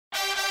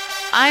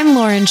I'm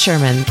Lauren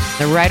Sherman,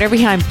 the writer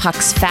behind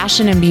Puck's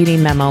Fashion and Beauty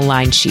Memo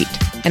line sheet,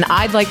 and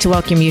I'd like to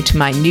welcome you to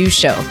my new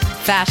show,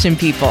 Fashion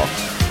People.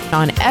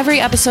 On every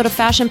episode of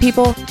Fashion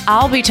People,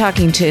 I'll be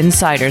talking to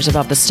insiders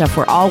about the stuff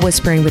we're all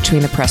whispering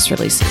between the press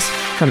releases,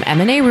 from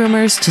M&A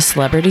rumors to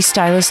celebrity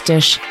stylist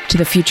dish to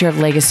the future of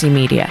legacy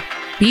media.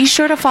 Be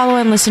sure to follow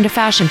and listen to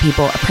Fashion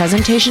People, a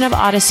presentation of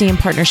Odyssey in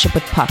partnership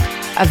with Puck,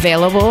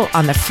 available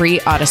on the free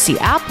Odyssey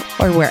app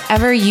or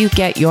wherever you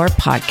get your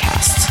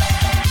podcasts.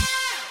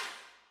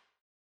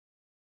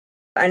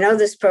 I know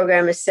this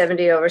program is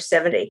 70 over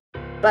 70,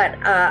 but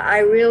I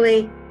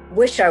really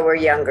wish I were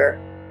younger.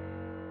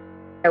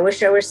 I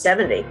wish I were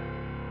 70,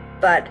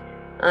 but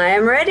I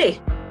am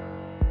ready.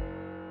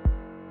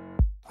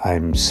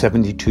 I'm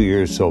 72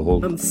 years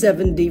old. I'm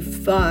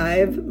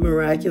 75,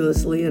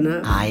 miraculously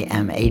enough. I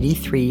am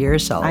 83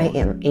 years old. I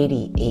am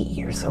 88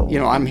 years old. You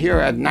know, I'm here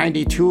at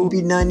 92. I'll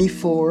be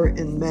 94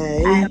 in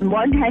May. I'm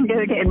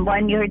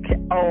 101 years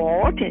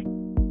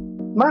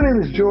old. My name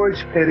is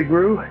George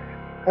Pettigrew.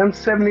 I'm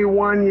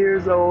 71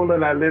 years old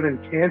and I live in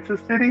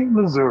Kansas City,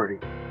 Missouri.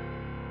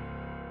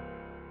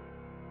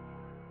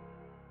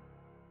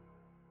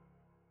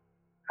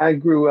 I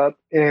grew up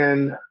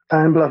in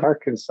Pine Bluff,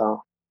 Arkansas,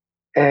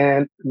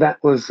 and that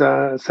was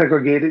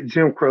segregated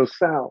Jim Crow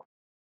South.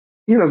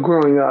 You know,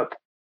 growing up,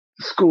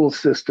 the school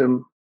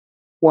system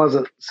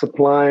wasn't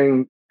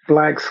supplying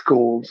Black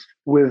schools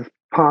with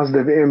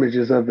positive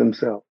images of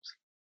themselves.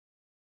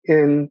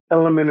 In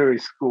elementary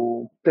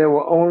school, there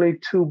were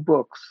only 2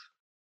 books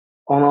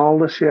on all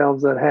the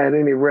shelves that had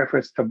any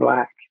reference to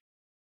Black.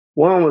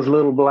 One was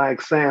Little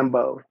Black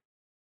Sambo,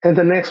 and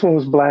the next one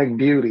was Black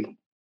Beauty.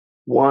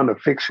 One a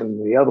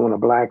fiction, the other one a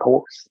black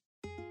horse.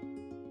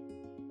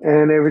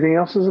 And everything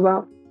else was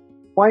about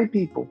white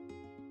people.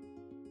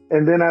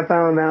 And then I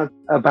found out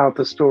about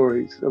the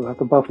stories about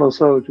the Buffalo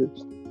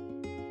Soldiers.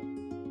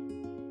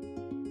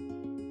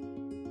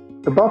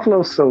 The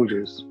Buffalo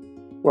Soldiers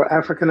were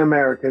African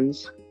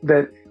Americans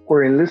that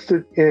were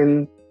enlisted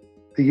in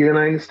the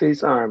United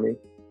States Army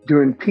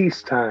during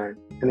peacetime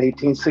in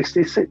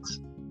 1866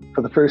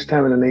 for the first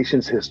time in the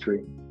nation's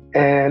history.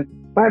 And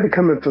my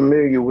becoming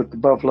familiar with the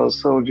Buffalo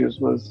Soldiers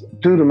was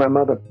due to my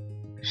mother.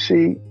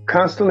 She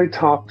constantly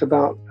talked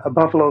about a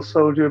Buffalo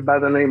Soldier by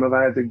the name of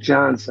Isaac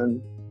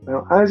Johnson.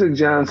 Now, Isaac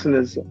Johnson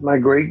is my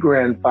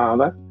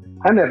great-grandfather.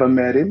 I never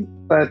met him,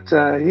 but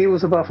he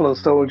was a Buffalo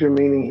Soldier,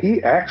 meaning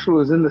he actually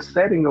was in the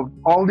setting of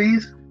all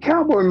these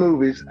cowboy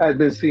movies I'd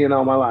been seeing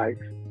all my life.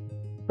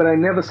 But I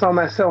never saw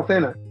myself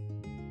in it.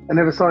 I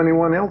never saw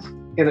anyone else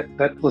in it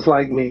that was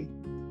like me.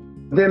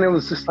 Then it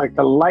was just like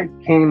the light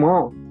came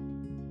on.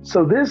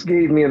 So this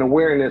gave me an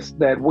awareness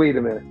that, wait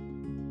a minute,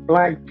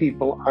 Black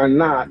people are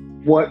not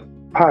what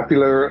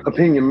popular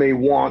opinion may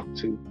want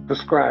to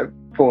prescribe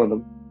for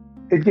them.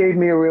 It gave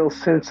me a real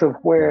sense of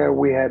where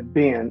we had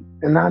been,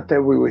 and not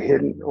that we were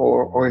hidden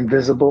or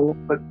invisible,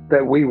 but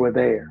that we were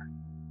there.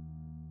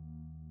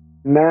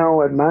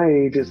 Now at my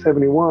age at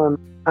 71,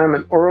 I'm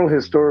an oral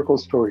historical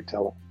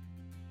storyteller.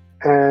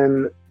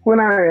 And when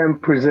I am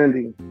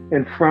presenting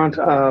in front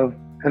of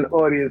an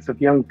audience of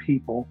young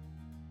people,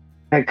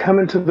 I come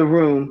into the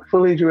room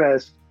fully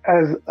dressed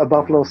as a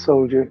Buffalo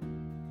Soldier.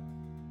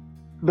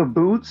 The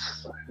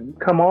boots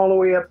come all the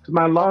way up to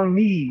my long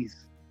knees.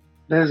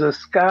 There's a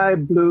sky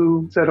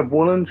blue set of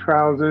woolen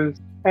trousers,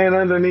 and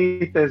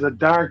underneath there's a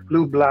dark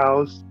blue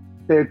blouse.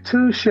 There are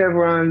 2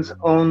 chevrons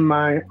on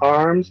my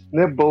arms.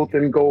 They're both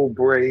in gold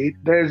braid.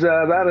 There's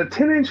about a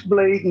 10-inch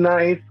blade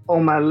knife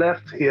on my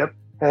left hip,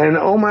 and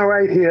on my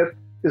right hip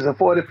is a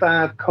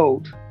 .45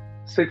 Colt,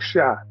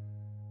 6-shot.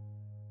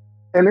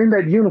 And in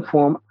that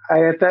uniform,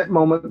 I, at that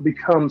moment,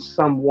 become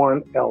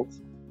someone else.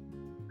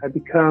 I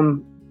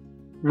become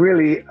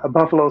really a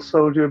Buffalo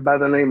Soldier by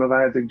the name of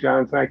Isaac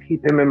Johnson. I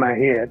keep him in my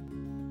head.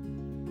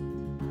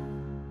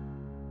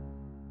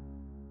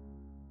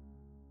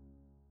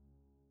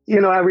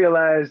 You know, I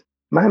realized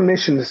my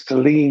mission is to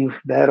leave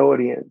that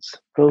audience,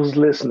 those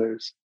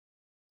listeners,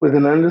 with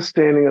an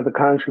understanding of the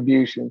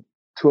contribution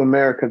to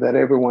America that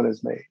everyone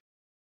has made,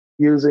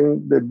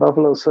 using the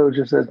Buffalo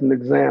Soldiers as an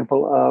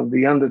example of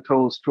the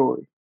undertold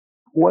story.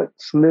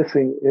 What's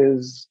missing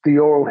is the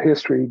oral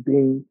history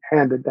being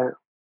handed down.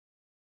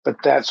 But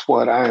that's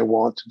what I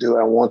want to do.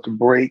 I want to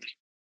break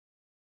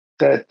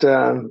that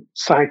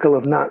cycle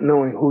of not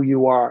knowing who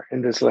you are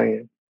in this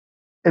land.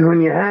 And when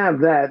you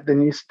have that,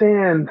 then you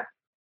stand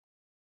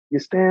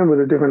with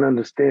a different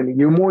understanding.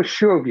 You're more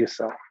sure of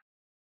yourself.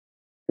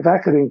 If I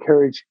could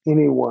encourage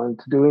anyone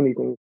to do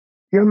anything,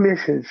 your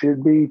mission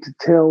should be to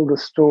tell the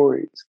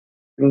stories,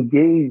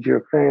 engage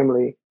your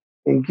family,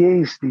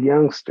 engage the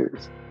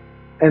youngsters,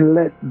 and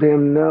let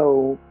them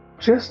know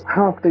just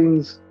how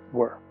things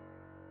work,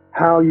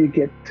 how you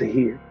get to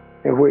here,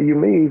 and where you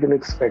may even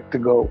expect to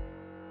go.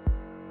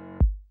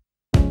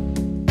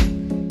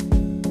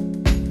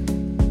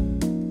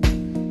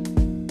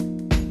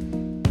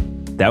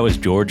 That was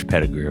George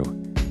Pettigrew.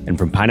 And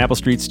from Pineapple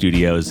Street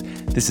Studios,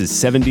 this is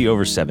 70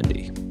 over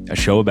 70, a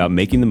show about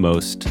making the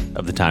most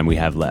of the time we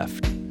have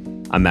left.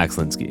 I'm Max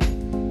Linsky.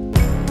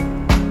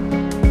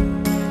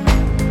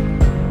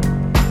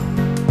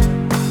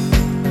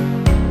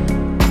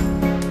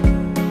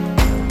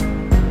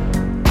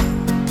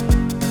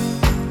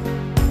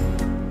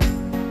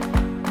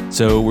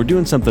 So we're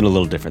doing something a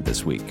little different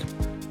this week.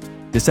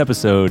 This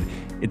episode,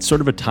 it's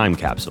sort of a time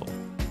capsule.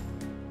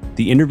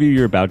 The interview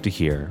you're about to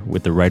hear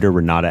with the writer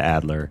Renata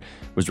Adler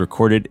was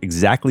recorded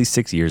exactly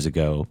 6 years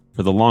ago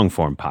for the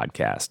Longform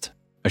podcast,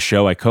 a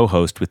show I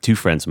co-host with two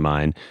friends of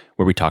mine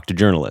where we talk to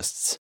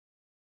journalists.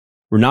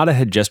 Renata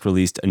had just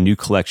released a new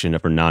collection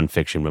of her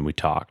nonfiction when we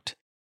talked.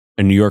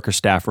 A New Yorker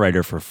staff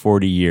writer for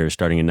 40 years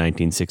starting in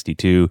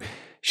 1962,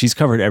 she's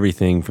covered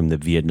everything from the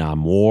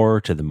Vietnam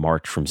War to the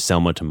march from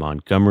Selma to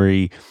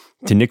Montgomery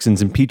to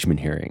Nixon's impeachment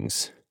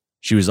hearings.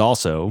 She was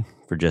also,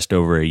 for just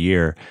over a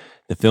year,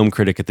 the film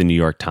critic at the New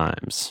York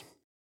Times.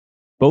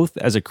 Both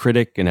as a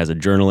critic and as a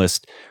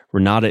journalist,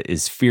 Renata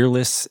is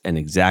fearless and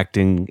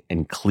exacting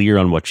and clear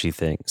on what she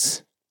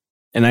thinks.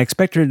 And I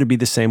expect her to be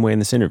the same way in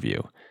this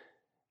interview.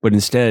 But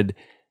instead,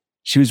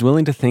 she was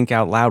willing to think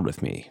out loud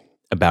with me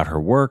about her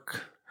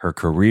work, her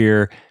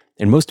career,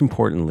 and most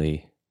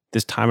importantly,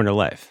 this time in her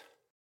life,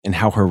 and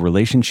how her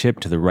relationship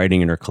to the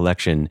writing in her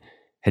collection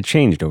had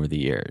changed over the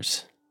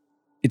years.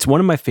 It's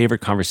one of my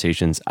favorite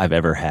conversations I've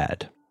ever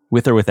had,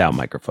 with or without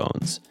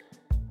microphones.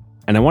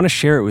 And I want to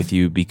share it with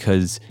you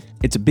because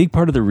it's a big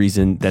part of the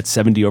reason that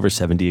 70 over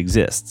 70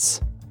 exists.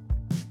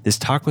 This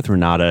talk with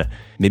Renata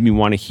made me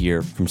want to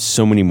hear from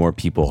so many more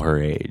people her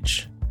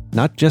age,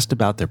 not just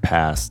about their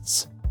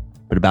pasts,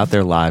 but about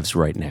their lives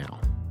right now.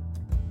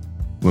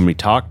 When we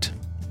talked,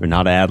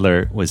 Renata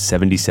Adler was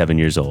 77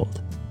 years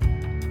old.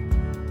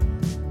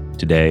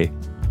 Today,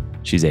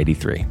 she's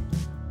 83.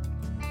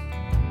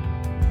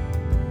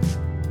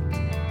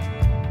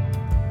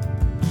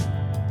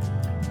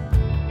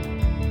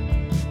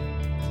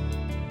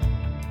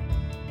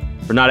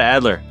 Renata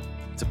Adler,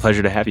 it's a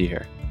pleasure to have you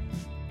here.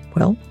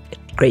 Well,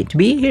 it's great to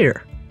be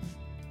here.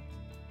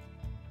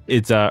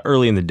 It's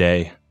early in the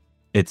day.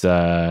 It's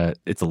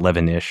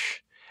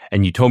 11-ish,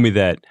 and you told me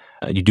that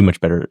you do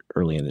much better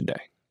early in the day.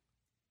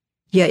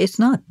 Yeah, it's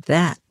not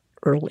that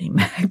early,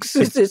 Max.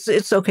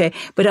 It's okay,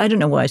 but I don't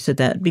know why I said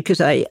that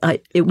because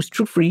it was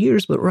true for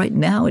years, but right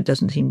now it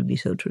doesn't seem to be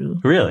so true.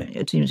 Really?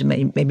 It seems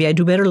maybe I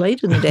do better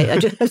late in the day.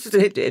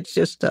 It's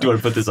just. Do you want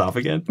to put this off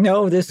again?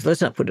 No, let's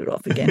not put it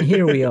off again.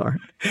 Here we are.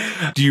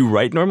 Do you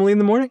write normally in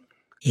the morning?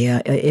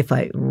 Yeah, if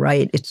I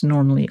write, it's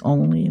normally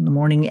only in the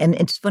morning, and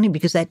it's funny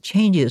because that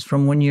changes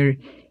from when you're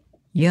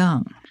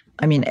young.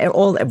 I mean,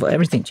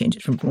 everything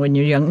changes from when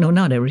you're young. No,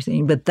 not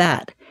everything, but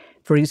that.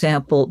 For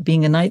example,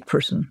 being a night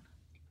person.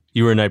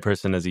 You were a night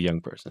person as a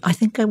young person. I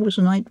think I was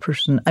a night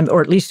person,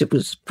 or at least it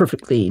was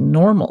perfectly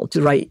normal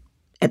to write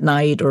at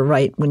night or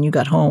write when you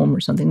got home or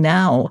something.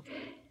 Now,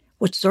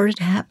 what started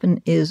to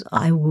happen is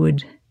I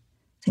would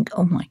think,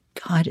 oh my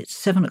God, it's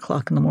 7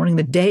 o'clock in the morning.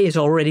 The day is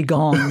already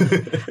gone.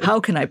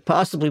 How can I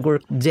possibly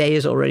work? The day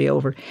is already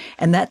over.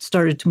 And that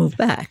started to move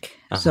back.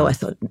 Uh-huh. So I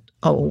thought,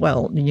 oh,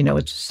 well,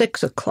 it's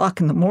 6 o'clock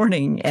in the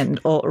morning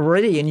and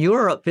already in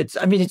Europe, it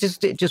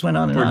just went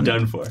on and on.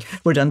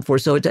 We're done for.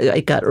 So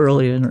it got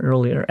earlier and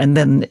earlier. And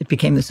then it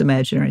became this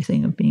imaginary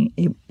thing of being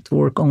able to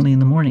work only in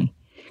the morning.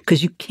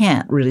 Because you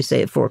can't really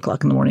say at 4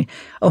 o'clock in the morning,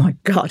 oh my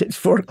God, it's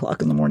 4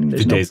 o'clock in the morning.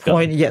 There's no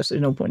point. Gone. Yes, there's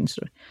no point in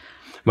story.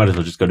 Might as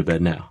well just go to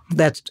bed now.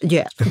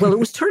 Yeah. Well, it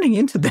was turning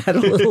into that a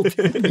little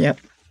bit. Yeah.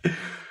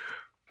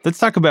 Let's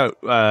talk about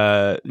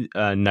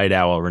Night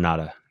Owl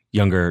Renata,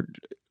 younger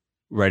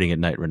writing at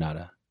night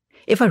Renata.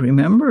 If I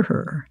remember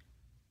her,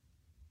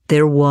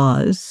 there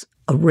was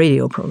a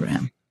radio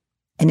program,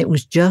 and it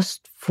was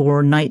just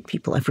for night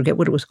people. I forget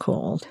what it was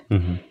called,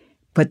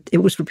 but it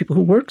was for people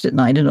who worked at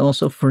night and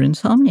also for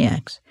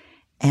insomniacs.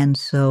 And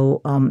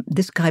so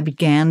this guy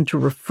began to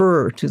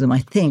refer to them, I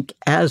think,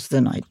 as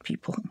the night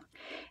people.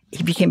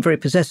 He became very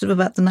possessive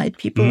about the night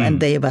people and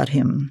they about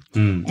him.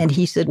 And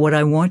he said, what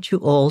I want you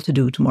all to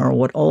do tomorrow,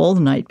 what all the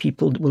night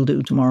people will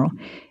do tomorrow,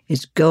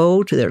 is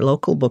go to their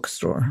local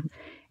bookstore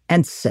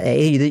and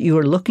say that you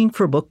are looking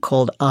for a book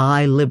called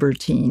I,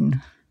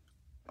 Libertine.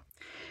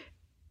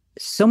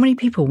 So many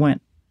people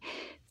went.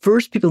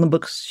 First, people in the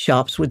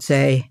bookshops would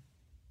say,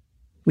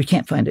 we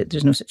can't find it.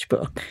 There's no such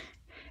book.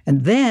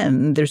 And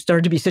then there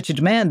started to be such a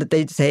demand that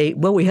they'd say,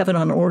 well, we have it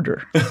on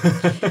order.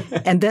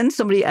 And then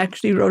somebody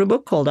actually wrote a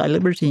book called I,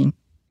 Libertine.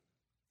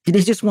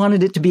 They just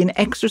wanted it to be an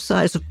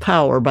exercise of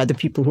power by the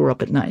people who were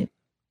up at night.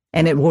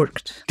 And it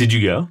worked. Did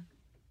you go?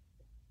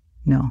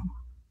 No.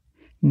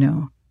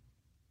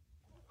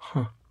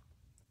 Huh.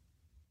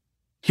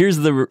 Here's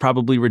the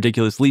probably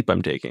ridiculous leap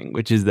I'm taking,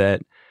 which is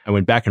that I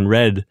went back and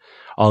read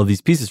all of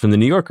these pieces from the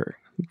New Yorker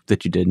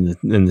that you did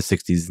in the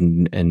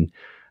 60s and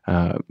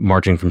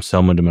marching from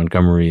Selma to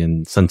Montgomery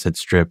and Sunset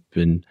Strip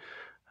and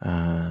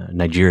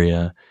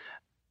Nigeria.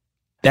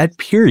 That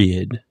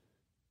period,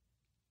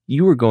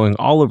 you were going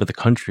all over the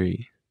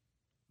country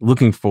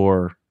looking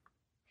for,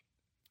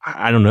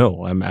 I don't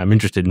know, I'm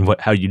interested in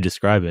how you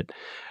describe it.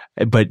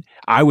 But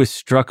I was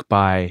struck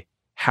by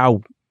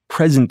how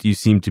present you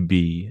seem to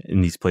be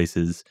in these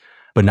places,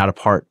 but not a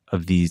part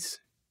of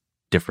these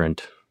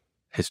different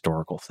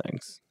historical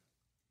things.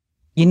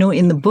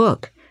 In the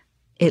book,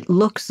 it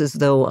looks as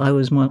though I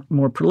was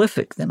more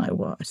prolific than I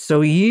was.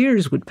 So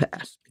years would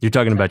pass. You're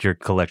talking about your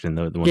collection,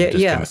 the one that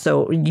just came out.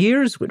 So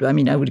years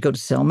I would go to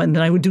Selma and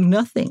then I would do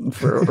nothing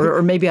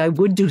or maybe I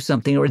would do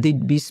something, or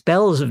there'd be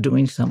spells of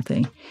doing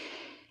something.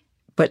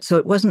 But so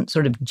it wasn't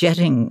sort of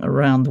jetting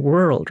around the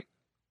world.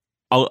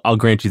 I'll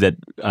grant you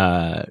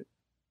that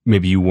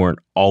maybe you weren't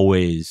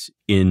always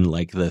in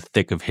like the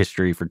thick of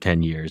history for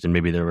 10 years, and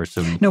maybe there were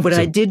some... No, but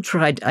I did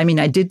try. I mean,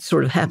 I did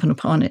sort of happen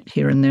upon it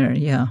here and there,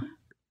 yeah.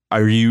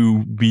 Are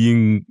you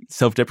being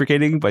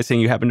self-deprecating by saying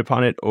you happened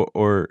upon it,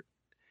 or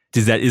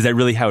is that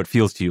really how it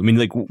feels to you? I mean,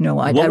 like, no,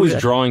 what was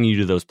drawing you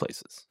to those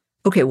places?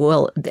 Okay,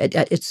 well,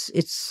 it's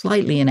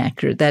slightly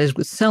inaccurate. That is,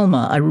 with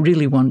Selma, I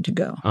really wanted to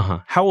go. Uh-huh.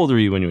 How old were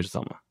you when you went to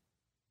Selma?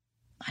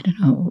 I don't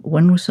know.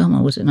 When was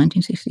Selma? Was it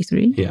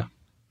 1963? Yeah.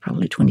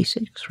 Probably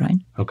 26, right?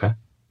 Okay.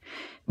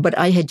 But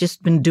I had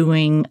just been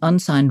doing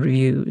unsigned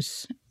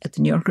reviews at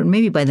the New Yorker,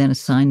 maybe by then a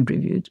signed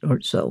review or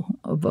so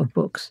of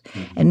books,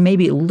 and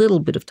maybe a little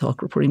bit of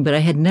talk reporting, but I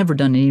had never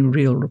done any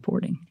real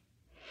reporting.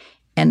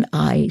 And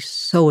I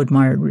so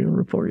admired real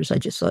reporters. I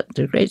just thought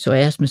they're great. So I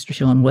asked Mr.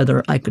 Sean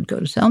whether I could go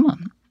to Selma.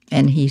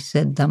 And he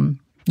said,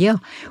 yeah.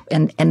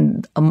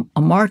 And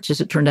a march,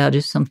 as it turned out,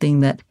 is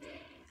something that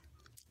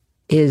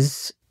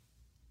is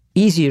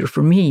easier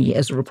for me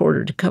as a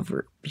reporter to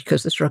cover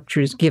because the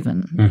structure is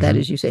given. Mm-hmm. That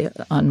is, you say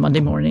on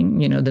Monday morning,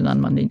 then on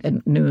Monday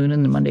noon,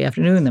 and then Monday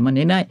afternoon, then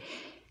Monday night.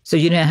 So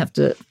you don't have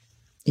to,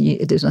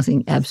 there's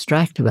nothing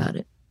abstract about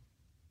it.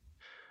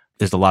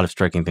 There's a lot of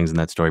striking things in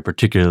that story,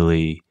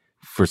 particularly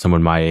for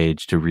someone my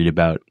age to read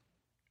about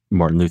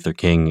Martin Luther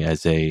King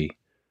as a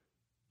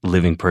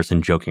living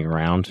person joking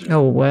around.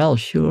 Oh, well,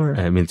 sure.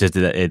 I mean, just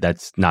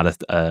that's not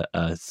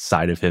a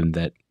side of him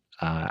that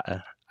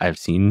I've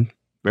seen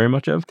very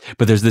much of.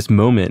 But there's this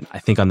moment, I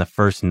think, on the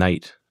first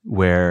night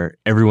where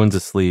everyone's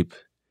asleep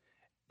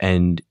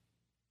and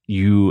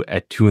you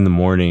at 2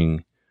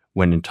 a.m.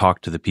 went and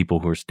talked to the people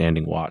who were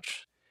standing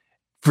watch.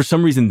 For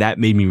some reason, that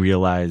made me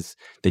realize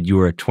that you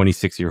were a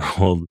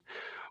 26-year-old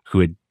who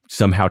had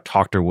somehow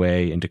talked her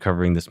way into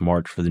covering this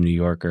march for the New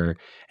Yorker.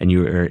 And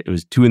it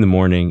was 2 a.m.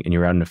 and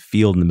you're out in a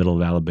field in the middle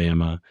of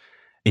Alabama,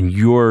 and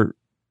you're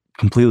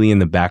completely in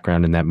the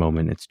background in that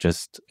moment. It's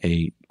just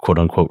a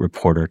quote-unquote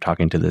reporter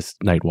talking to this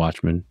night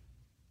watchman.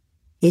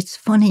 It's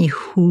funny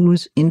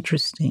who's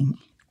interesting,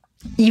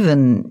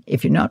 even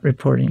if you're not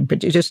reporting, but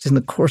just in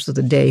the course of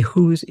the day,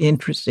 who's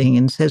interesting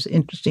and says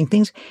interesting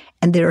things.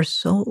 And there are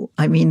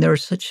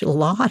such a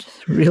lot,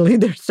 really.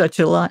 There's such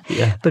a lot.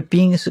 Yeah. But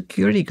being a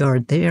security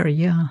guard there,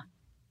 yeah.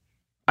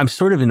 I'm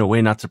sort of in a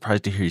way not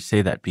surprised to hear you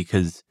say that,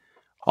 because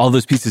all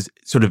those pieces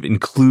sort of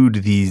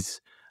include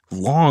these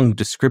long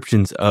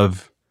descriptions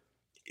of,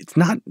 it's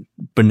not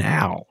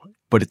banal,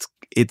 but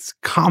it's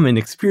common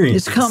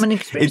experience. It's common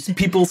experience. It's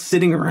people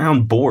sitting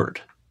around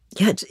bored.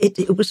 Yeah,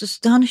 it was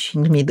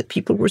astonishing to me that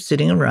people were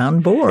sitting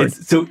around bored.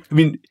 So, I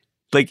mean,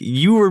 like,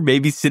 you were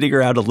maybe sitting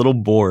around a little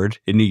bored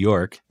in New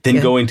York,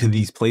 then going to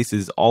these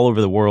places all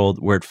over the world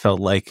where it felt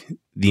like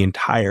the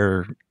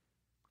entire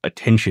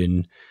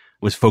attention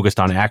was focused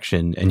on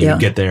action, and you would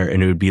get there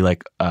and it would be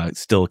like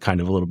still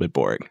kind of a little bit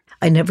boring.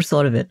 I never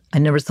thought of it,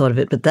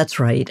 but that's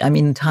right. I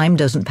mean, time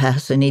doesn't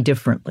pass any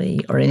differently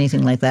or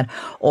anything like that.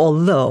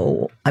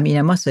 Although, I mean,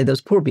 I must say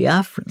those poor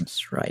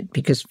Biafrans, right?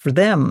 Because for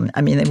them,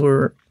 I mean, they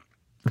were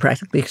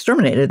practically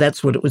exterminated.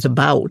 That's what it was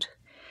about.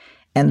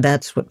 And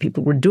that's what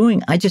people were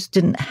doing. I just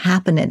didn't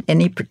happen at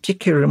any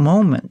particular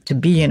moment to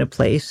be in a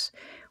place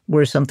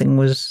where something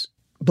was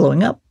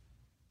blowing up.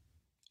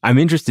 I'm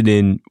interested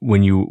in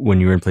when you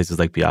were in places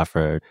like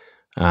Biafra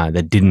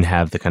that didn't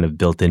have the kind of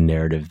built-in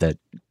narrative that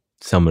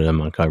Selma to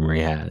Montgomery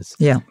has.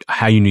 Yeah.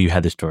 How you knew you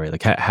had the story,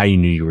 like how you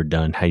knew you were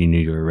done, how you knew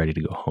you were ready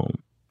to go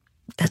home.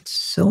 That's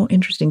so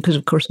interesting because,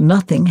 of course,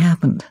 nothing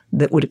happened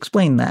that would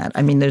explain that.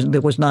 I mean, there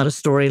was not a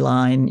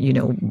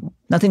storyline,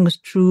 nothing was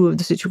true of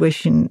the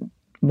situation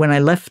when I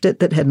left it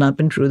that had not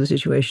been true of the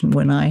situation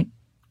when I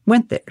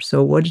went there.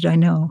 So what did I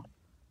know?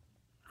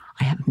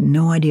 I have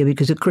no idea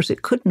because, of course,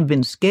 it couldn't have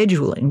been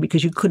scheduling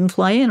because you couldn't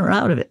fly in or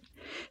out of it.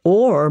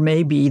 Or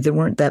maybe there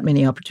weren't that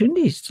many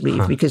opportunities to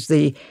leave because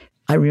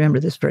I remember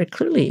this very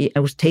clearly. I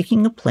was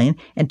taking a plane,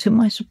 and to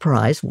my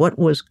surprise, what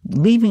was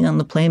leaving on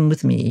the plane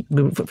with me,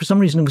 for some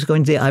reason it was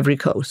going to the Ivory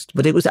Coast,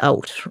 but it was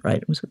out,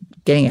 right? It was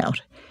getting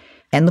out.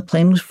 And the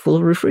plane was full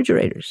of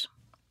refrigerators.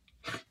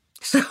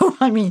 So,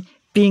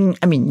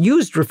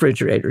 used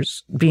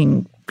refrigerators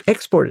being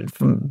exported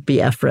from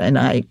Biafra, and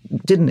I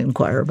didn't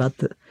inquire about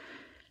the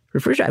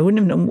refrigerator. I wouldn't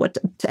have known what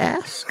to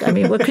ask. I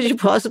mean, what could you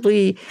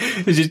possibly...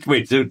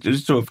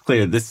 just so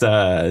clear, this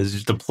is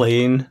just a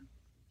plane...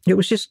 It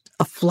was just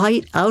a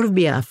flight out of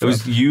Biafra. It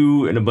was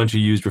you and a bunch of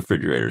used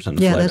refrigerators on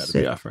the flight out of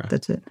Biafra.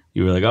 That's it.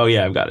 You were like, oh,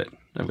 yeah, I've got it.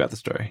 I've got the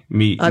story.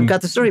 I've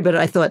got the story, but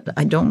I thought,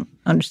 I don't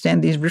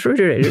understand these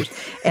refrigerators.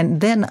 And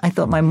then I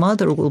thought my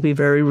mother will be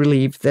very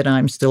relieved that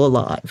I'm still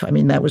alive. I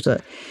mean, that must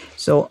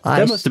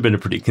have been a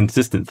pretty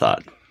consistent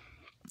thought.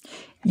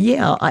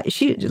 Yeah,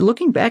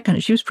 looking back on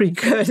it, she was pretty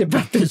good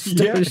about this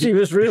stuff. Yeah. She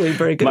was really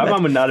very good. My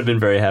mom would not have been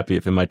very happy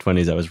if in my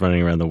 20s I was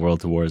running around the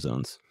world to war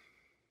zones.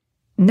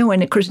 No,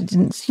 and of course it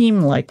didn't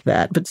seem like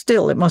that, but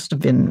still it must have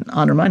been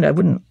on her mind. I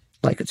wouldn't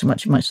like it so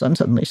much if my son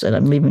suddenly said,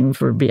 I'm leaving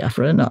for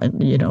Biafra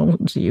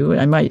and, see you.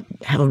 I might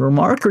have a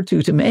remark or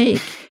two to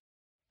make.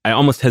 I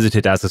almost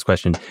hesitate to ask this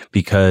question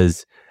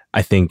because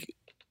I think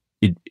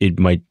it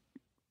might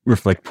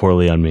reflect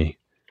poorly on me,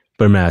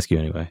 but I'm going to ask you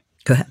anyway.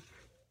 Go ahead.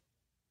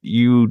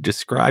 You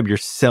describe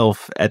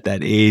yourself at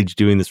that age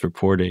doing this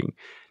reporting.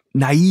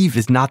 Naive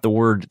is not the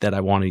word that I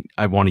want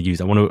to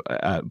use.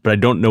 But I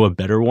don't know a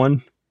better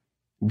one.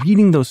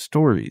 Reading those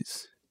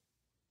stories,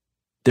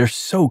 they're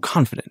so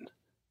confident.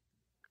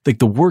 Like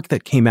the work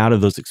that came out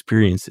of those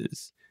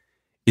experiences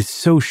is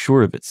so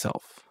sure of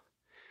itself.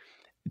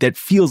 That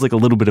feels like a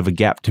little bit of a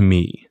gap to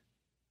me.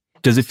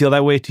 Does it feel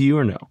that way to you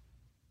or no?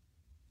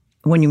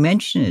 When you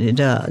mention it, it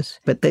does.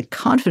 But the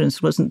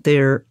confidence wasn't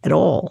there at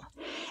all.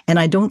 And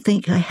I don't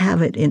think I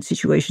have it in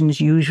situations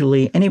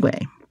usually anyway.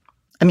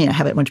 I mean, I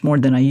have it much more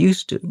than I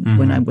used to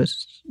when I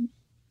was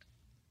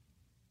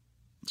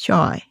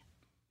shy.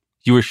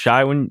 You were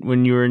shy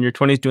when you were in your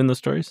 20s doing those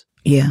stories?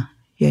 Yeah.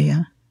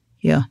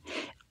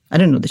 I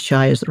don't know that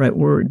shy is the right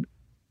word.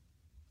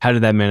 How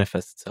did that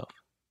manifest itself?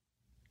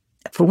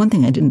 For one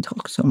thing, I didn't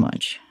talk so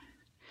much.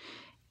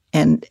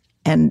 And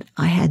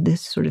I had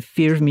this sort of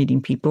fear of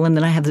meeting people. And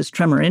then I have this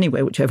tremor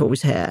anyway, which I've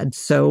always had.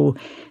 So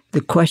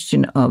the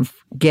question of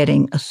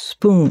getting a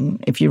spoon,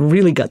 if you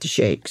really got the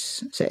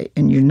shakes, say,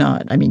 and you're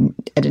not, I mean,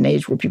 at an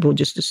age where people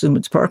just assume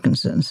it's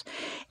Parkinson's,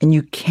 and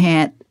you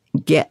can't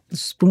get a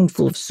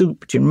spoonful of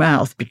soup to your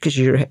mouth because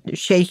you're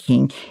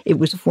shaking, it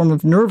was a form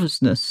of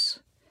nervousness,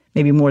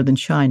 maybe more than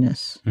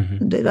shyness.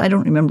 Mm-hmm. I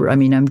don't remember. I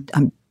mean,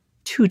 I'm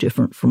too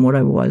different from what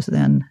I was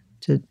then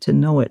to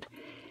know it.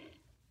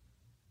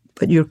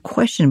 But your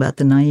question about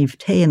the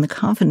naivete and the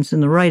confidence in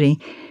the writing,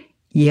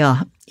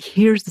 yeah,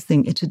 here's the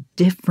thing. It's a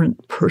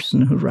different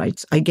person who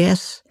writes. I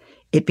guess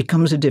it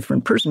becomes a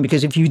different person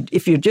because if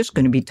you're just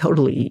going to be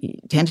totally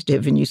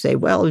tentative and you say,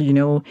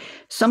 well,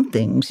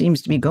 something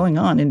seems to be going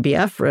on in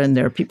Biafra and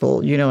there are people,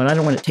 and I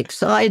don't want to take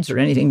sides or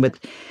anything, but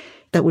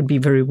that would be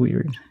very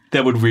weird.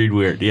 That would read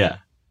weird, yeah.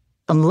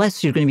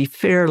 Unless you're going to be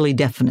fairly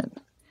definite.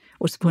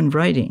 What's the point of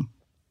writing?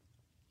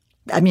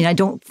 I mean, I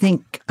don't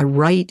think I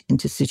write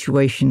into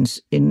situations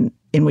in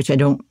which I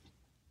don't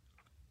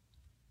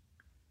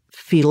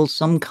feel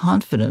some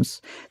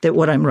confidence that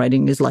what I'm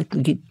writing is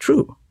likely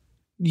true.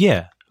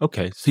 Yeah.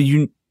 Okay. So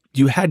you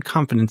had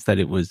confidence that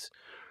it was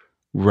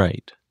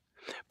right.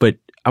 But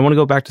I want to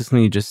go back to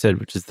something you just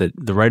said, which is that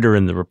the writer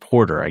and the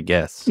reporter, I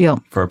guess,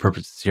 for our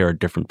purposes here, are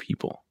different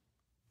people.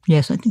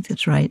 Yes, I think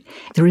that's right.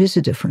 There is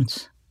a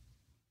difference.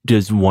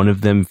 Does one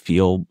of them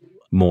feel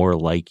more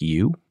like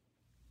you?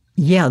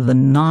 Yeah, the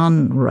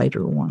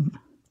non-writer one.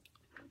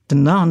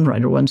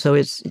 So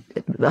I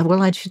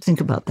should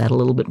think about that a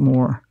little bit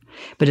more.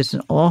 But it's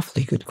an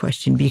awfully good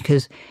question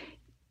because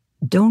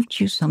don't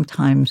you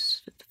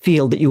sometimes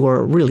feel that you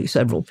are really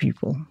several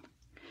people?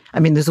 I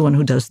mean, there's the one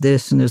who does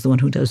this and there's the one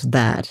who does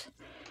that.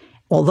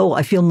 Although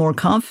I feel more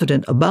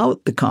confident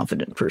about the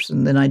confident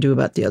person than I do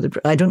about the other.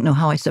 I don't know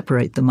how I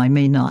separate them. I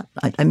may not.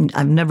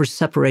 I've never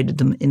separated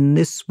them in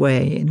this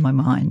way in my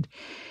mind.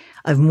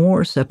 I've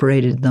more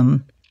separated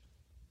them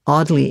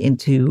oddly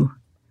into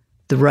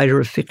the writer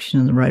of fiction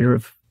and the writer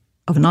of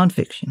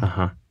nonfiction.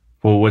 Uh-huh.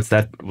 Well, what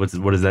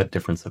does that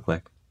difference look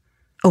like?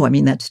 Oh, I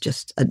mean, it's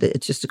just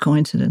a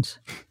coincidence.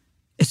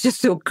 It's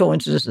just a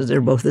coincidence that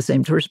they're both the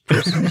same person.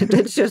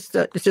 It's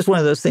just one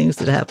of those things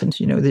that happens,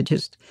 they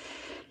just,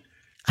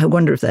 I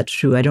wonder if that's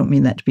true. I don't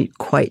mean that to be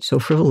quite so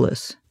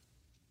frivolous,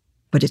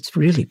 but it's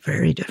really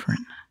very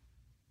different.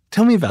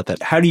 Tell me about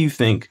that. How do you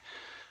think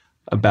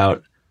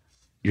about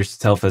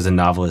yourself as a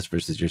novelist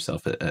versus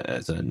yourself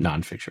as a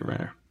nonfiction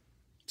writer?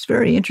 It's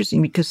very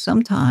interesting because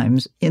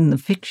sometimes in the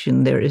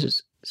fiction there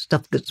is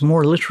stuff that's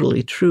more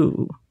literally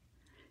true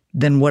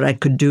than what I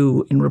could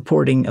do in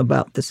reporting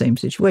about the same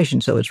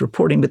situation. So it's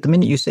reporting, but the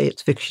minute you say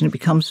it's fiction, it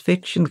becomes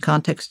fiction. The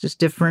context is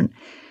different.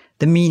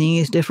 The meaning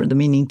is different. The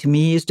meaning to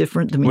me is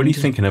different. What are you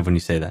thinking of when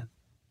you say that?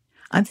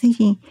 I'm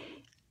thinking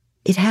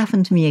it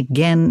happened to me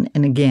again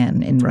and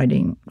again in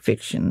writing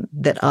fiction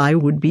that I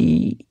would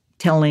be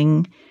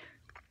telling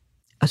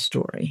a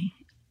story.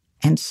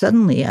 And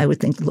suddenly I would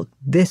think, look,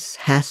 this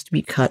has to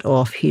be cut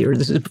off here.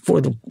 This is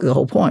before the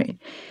whole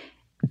point.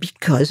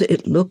 Because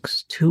it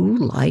looks too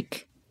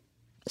like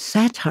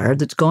satire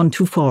that's gone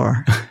too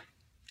far.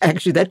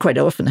 Actually, that quite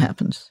often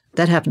happens.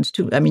 That happens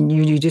too. I mean,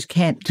 you just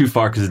can't. Too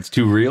far because it's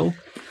too real?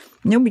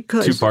 No,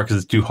 because. Too far because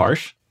it's too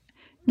harsh?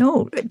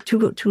 No,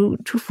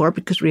 too far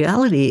because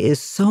reality is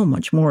so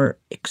much more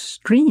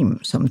extreme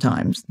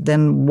sometimes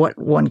than what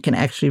one can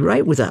actually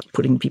write without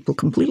putting people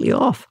completely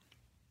off.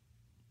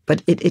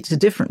 But it's a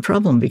different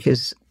problem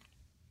because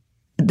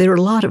there are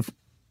a lot of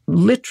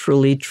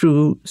literally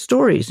true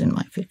stories in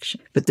my fiction,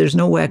 but there's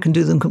no way I can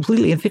do them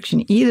completely in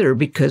fiction either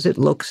because it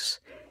looks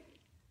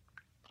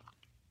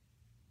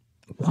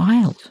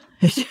wild.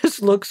 It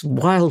just looks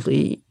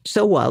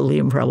so wildly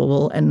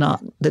improbable and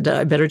not that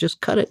I better just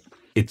cut it.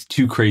 It's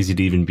too crazy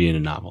to even be in a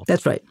novel.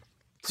 That's right.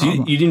 So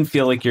you didn't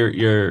feel like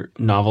your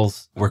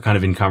novels were kind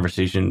of in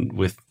conversation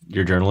with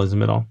your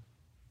journalism at all?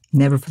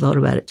 Never thought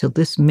about it till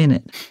this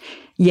minute.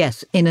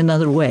 Yes, in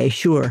another way,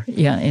 sure.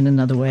 Yeah, in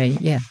another way,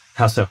 yeah.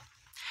 How so?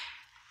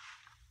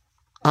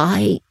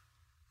 I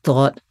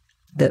thought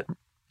that,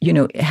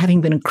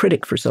 having been a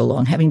critic for so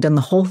long, having done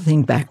the whole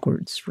thing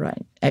backwards,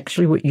 right?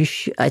 Actually, what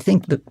I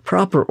think the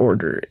proper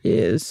order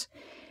is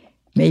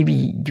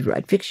maybe you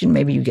write fiction,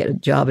 maybe you get a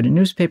job at a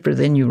newspaper,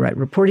 then you write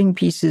reporting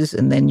pieces,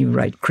 and then you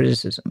write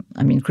criticism.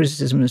 I mean,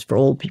 criticism is for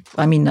old people.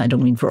 I mean, I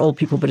don't mean for old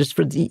people, but it's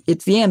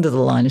the end of the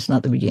line. It's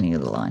not the beginning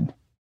of the line.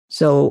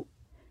 So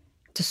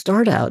to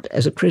start out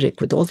as a critic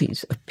with all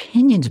these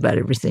opinions about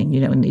everything,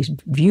 and these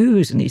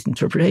views and these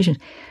interpretations,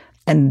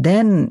 and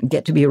then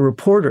get to be a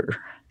reporter,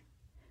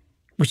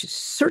 which is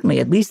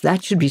certainly, at least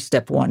that should be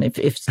step one,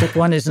 if step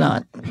one is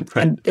not.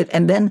 Right.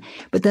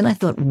 But then I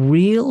thought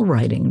real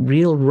writing,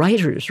 real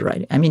writers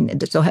writing. I mean,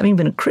 so having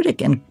been a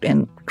critic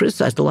and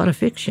criticized a lot of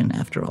fiction,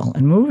 after all,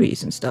 and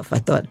movies and stuff, I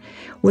thought,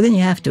 well, then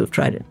you have to have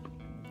tried it.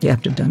 You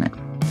have to have done it.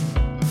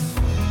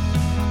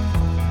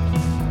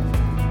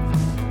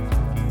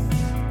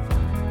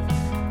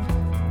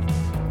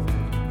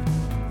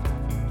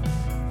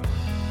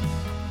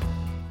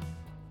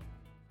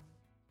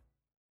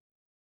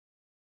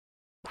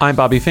 I'm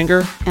Bobby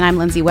Finger. And I'm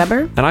Lindsay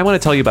Weber. And I want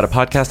to tell you about a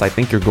podcast I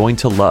think you're going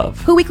to love.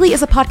 Who Weekly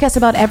is a podcast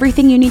about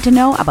everything you need to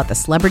know about the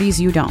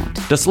celebrities you don't.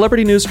 Does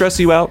celebrity news stress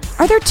you out?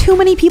 Are there too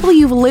many people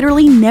you've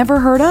literally never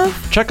heard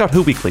of? Check out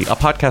Who Weekly, a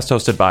podcast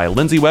hosted by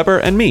Lindsay Weber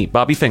and me,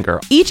 Bobby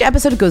Finger. Each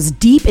episode goes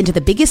deep into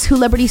the biggest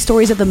Who-lebrity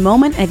stories of the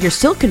moment, and if you're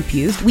still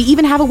confused, we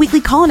even have a weekly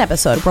call-in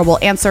episode where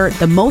we'll answer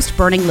the most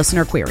burning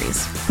listener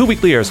queries. Who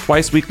Weekly airs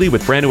twice weekly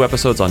with brand new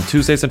episodes on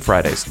Tuesdays and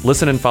Fridays.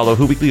 Listen and follow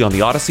Who Weekly on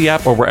the Odyssey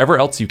app or wherever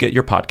else you get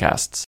your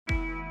podcasts.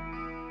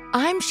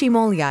 I'm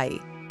Shimol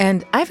Yai,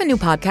 and I have a new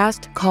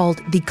podcast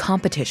called The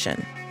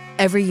Competition.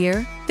 Every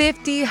year,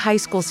 50 high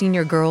school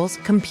senior girls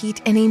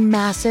compete in a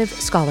massive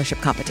scholarship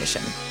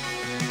competition.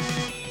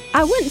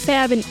 I wouldn't say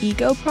I have an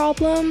ego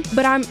problem,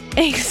 but I'm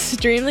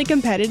extremely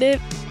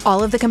competitive.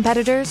 All of the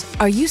competitors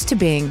are used to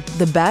being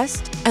the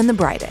best and the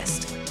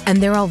brightest,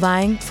 and they're all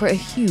vying for a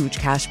huge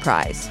cash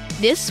prize.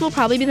 This will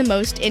probably be the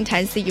most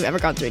intense thing you've ever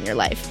gone through in your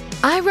life.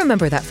 I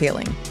remember that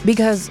feeling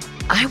because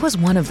I was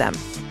one of them.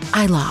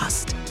 I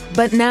lost.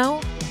 But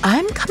now,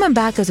 I'm coming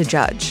back as a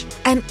judge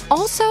and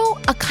also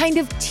a kind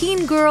of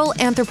teen girl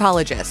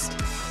anthropologist.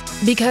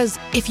 Because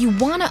if you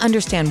want to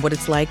understand what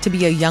it's like to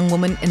be a young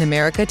woman in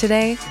America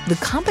today, The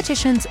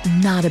Competition's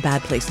not a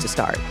bad place to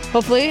start.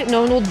 Hopefully,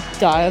 no one will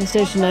die on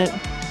stage tonight.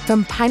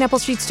 From Pineapple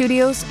Street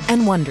Studios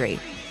and Wondery,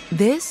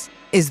 this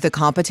is The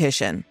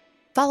Competition.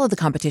 Follow The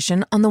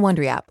Competition on the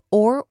Wondery app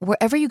or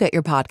wherever you get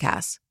your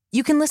podcasts.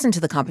 You can listen to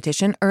The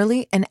Competition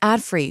early and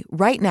ad-free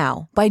right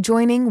now by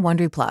joining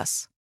Wondery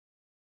Plus.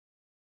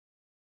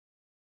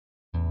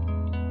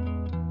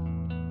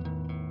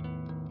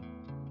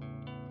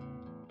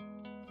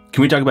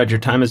 Can we talk about your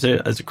time as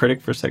a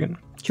critic for a second?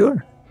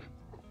 Sure.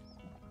 You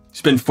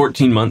spent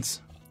 14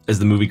 months as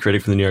the movie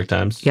critic for the New York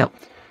Times. Yep.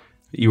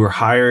 You were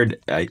hired,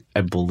 I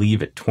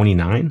believe, at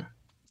 29?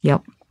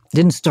 Yep.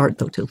 Didn't start,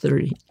 though, till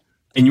 30.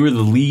 And you were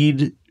the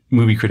lead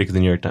movie critic of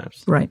the New York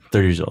Times? Right.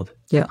 30 years old?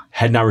 Yeah.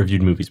 Had not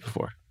reviewed movies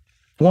before?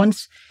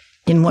 Once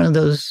in one of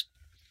those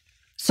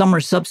summer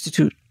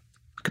substitute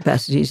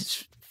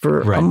capacities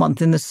for a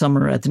month in the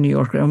summer at the New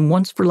Yorker, and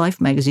once for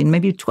Life magazine,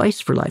 maybe twice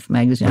for Life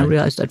magazine. Right. I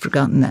realized I'd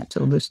forgotten that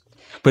till this.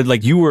 But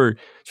like you were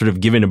sort of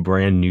given a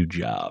brand new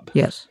job.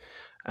 Yes.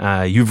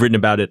 You've written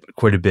about it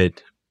quite a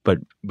bit, but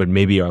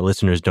maybe our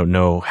listeners don't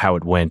know how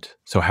it went.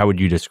 So how would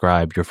you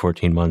describe your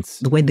 14 months?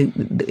 The way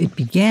it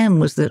began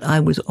was that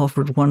I was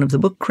offered one of the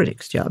book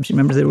critics' jobs. You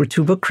remember there were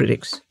two book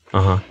critics.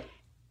 Uh-huh.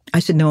 I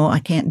said, no, I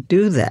can't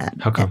do that.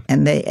 How come?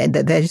 And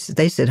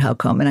they said, how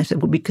come? And I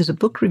said, well, because a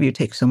book review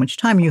takes so much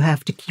time. You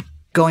have to keep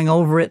going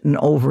over it and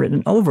over it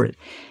and over it.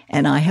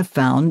 And I have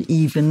found,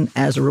 even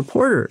as a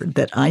reporter,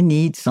 that I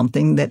need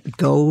something that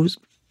goes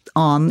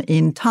on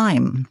in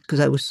time, because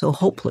I was so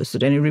hopeless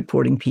at any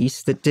reporting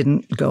piece that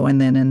didn't go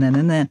and then and then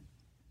and then.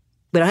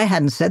 But I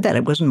hadn't said that.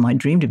 It wasn't my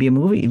dream to be a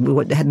movie.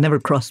 It had never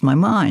crossed my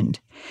mind.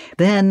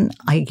 Then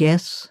I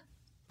guess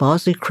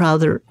Bosley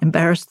Crowther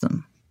embarrassed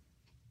them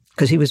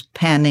because he was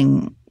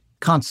panning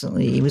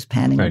constantly. He was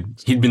panning. Right.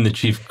 He'd been the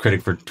chief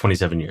critic for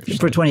 27 years.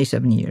 For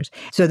 27 years.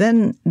 So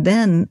then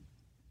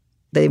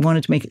they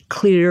wanted to make it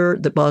clear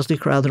that Bosley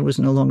Crowther was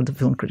no longer the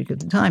film critic at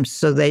the time.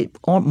 So they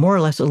more or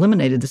less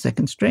eliminated the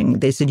second string.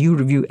 They said, you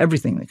review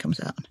everything that comes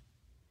out,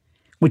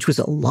 which was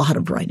a lot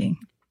of writing.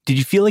 Did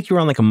you feel like you were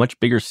on like a much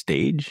bigger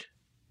stage?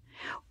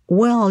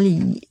 Well,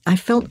 I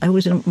felt I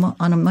was on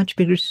a much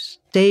bigger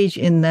stage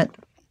in that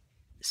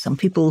some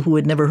people who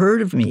had never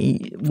heard of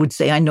me would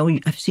say, I know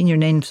you, I've seen your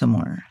name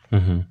somewhere.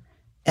 Mm-hmm.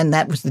 And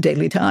that was the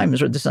Daily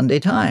Times or the Sunday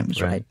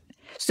Times, right?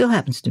 Still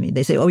happens to me.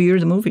 They say, oh, you're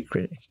the movie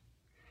critic.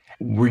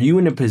 Were you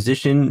in a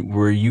position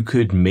where you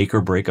could make or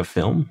break a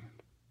film?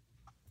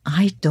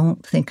 I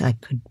don't think I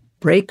could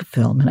break a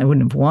film, and I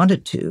wouldn't have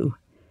wanted to.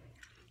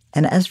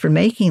 And as for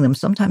making them,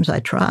 sometimes I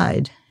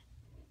tried.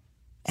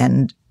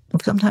 And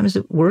sometimes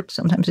it worked,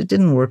 sometimes it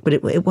didn't work, but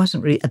it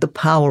wasn't really, the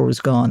power was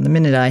gone. The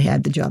minute I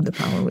had the job, the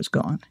power was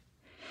gone.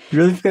 You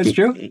really think that's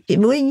true?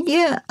 Well,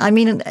 yeah. I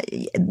mean,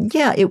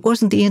 yeah, it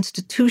wasn't the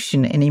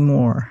institution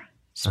anymore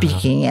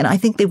speaking. And I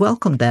think they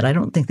welcomed that. I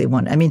don't think they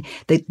wanted, I mean,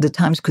 the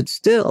Times could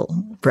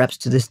still, perhaps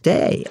to this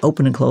day,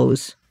 open and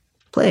close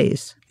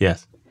plays.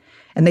 Yes.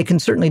 And they can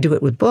certainly do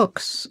it with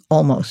books,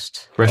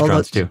 almost.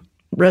 Restaurants too.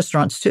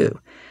 Restaurants too.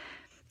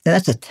 And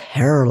that's a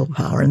terrible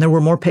power. And there were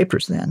more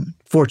papers then,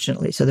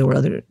 fortunately. So there were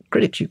other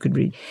critics you could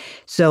read.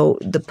 So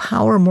the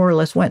power more or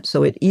less went.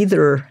 So it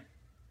either,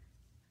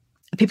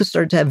 people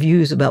started to have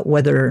views about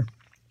whether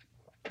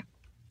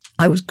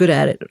I was good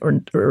at it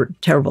or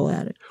terrible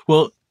at it.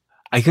 Well,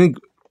 I think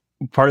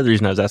part of the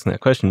reason I was asking that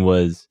question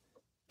was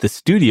the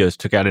studios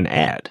took out an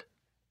ad.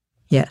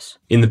 Yes.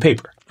 In the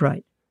paper.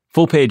 Right.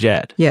 Full page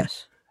ad.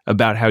 Yes.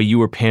 About how you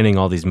were panning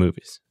all these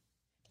movies.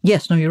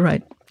 Yes, no, you're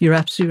right. You're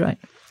absolutely right.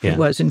 Yeah. It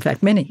was, in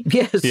fact, many.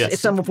 Yes,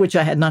 some of which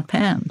I had not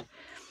panned.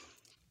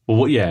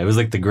 Well, yeah, it was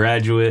like The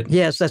Graduate.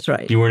 Yes, that's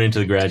right. You weren't into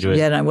The Graduate.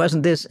 Yeah, and I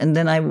wasn't this. And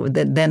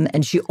then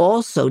and she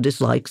also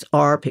dislikes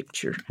our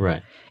picture.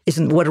 Right.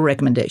 Isn't What a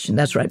Recommendation.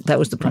 That's right. That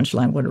was the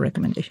punchline, What a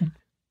Recommendation.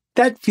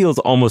 That feels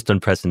almost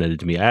unprecedented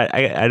to me.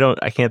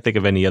 I can't think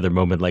of any other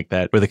moment like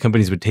that where the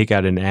companies would take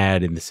out an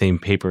ad in the same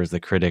paper as the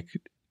critic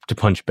to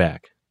punch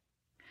back.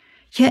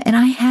 Yeah, and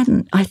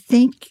I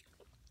think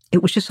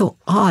it was just so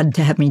odd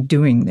to have me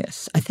doing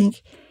this. I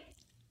think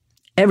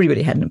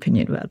everybody had an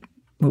opinion about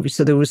movies,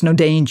 so there was no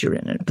danger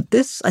in it. But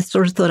this, I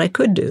sort of thought I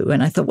could do,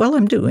 and I thought, well,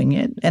 I'm doing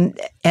it.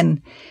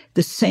 And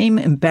the same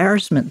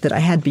embarrassment that I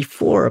had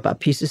before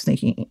about pieces,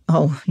 thinking,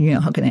 oh,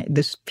 how can I,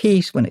 this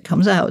piece when it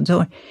comes out, and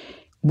so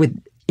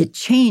on, it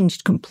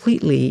changed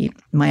completely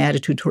my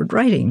attitude toward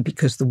writing,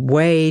 because the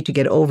way to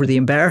get over the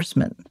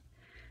embarrassment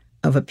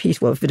of a piece,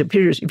 well,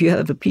 if you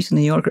have a piece in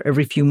the New Yorker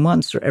every few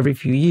months or every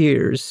few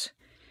years,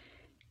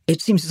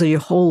 it seems as though your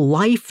whole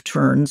life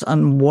turns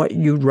on what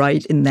you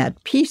write in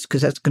that piece,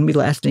 because that's going to be the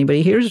last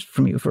anybody hears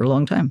from you for a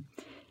long time.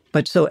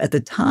 But so at the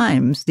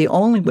Times, the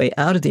only way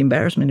out of the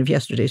embarrassment of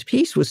yesterday's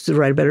piece was to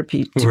write a better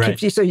piece. Right.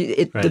 So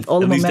all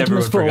the momentum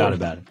was forward. Forgot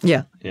about it.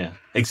 Yeah. Yeah.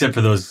 Except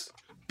for those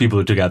people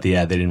who took out the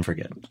ad, they didn't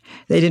forget.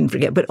 They didn't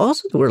forget. But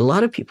also there were a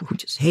lot of people who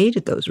just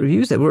hated those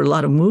reviews. There were a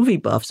lot of movie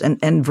buffs.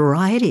 And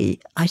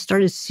Variety, I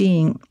started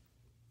seeing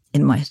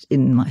in my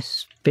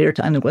spare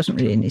time, there wasn't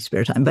really any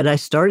spare time, but I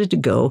started to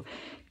go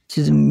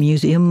to the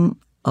Museum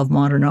of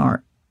Modern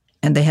Art.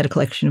 And they had a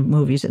collection of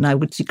movies, and I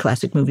would see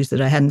classic movies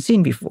that I hadn't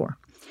seen before.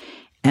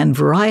 And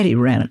Variety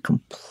ran a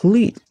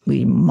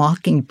completely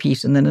mocking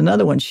piece. And then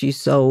another one, she's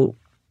so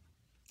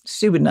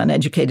stupid and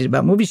uneducated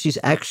about movies, she's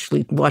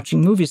actually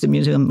watching movies at the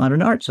Museum of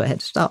Modern Art, so I had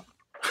to stop.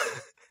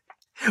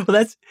 Well,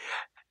 that's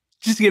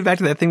just to get back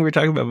to that thing we were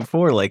talking about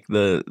before, like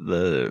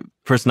the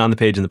person on the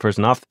page and the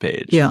person off the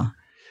page. Yeah.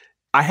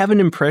 I have an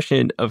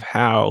impression of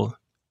how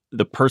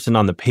the person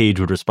on the page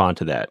would respond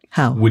to that.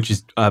 How? Which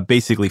is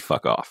basically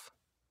fuck off.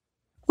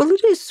 Well,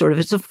 it is sort of.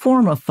 It's a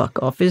form of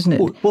fuck off, isn't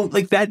it? Well,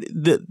 like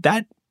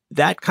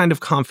that kind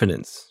of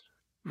confidence,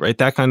 right?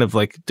 That kind of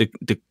like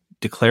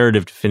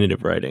declarative,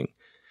 definitive writing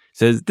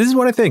says, this is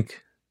what I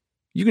think.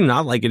 You can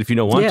not like it if you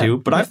don't want to,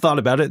 but I've thought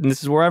about it and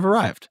this is where I've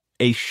arrived.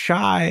 A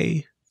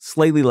shy,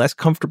 slightly less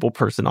comfortable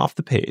person off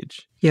the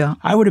page. Yeah.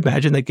 I would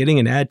imagine that getting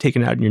an ad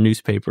taken out in your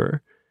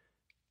newspaper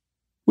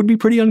would be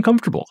pretty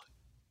uncomfortable.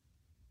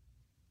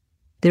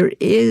 There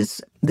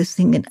is this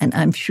thing, and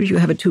I'm sure you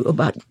have it too,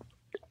 about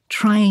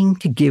trying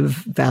to give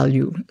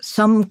value,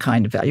 some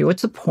kind of value.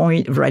 What's the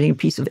point of writing a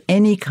piece of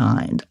any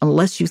kind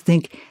unless you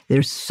think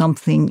there's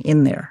something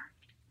in there?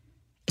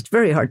 It's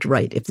very hard to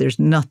write if there's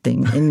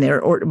nothing in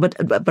there.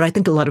 But I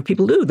think a lot of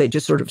people do. They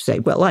just sort of say,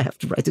 well, I have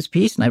to write this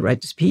piece, and I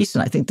write this piece,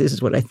 and I think this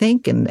is what I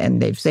think,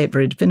 and they say it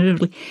very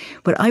definitively.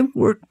 But I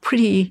work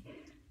pretty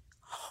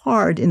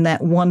hard in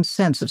that one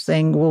sense of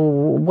saying, well,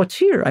 what's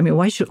here? I mean,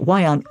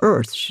 why on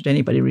earth should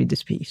anybody read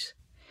this piece?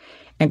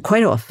 And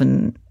quite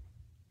often,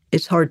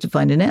 it's hard to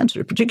find an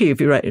answer, particularly if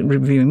you're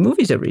reviewing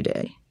movies every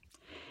day.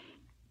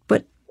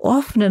 But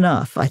often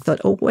enough, I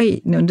thought, oh,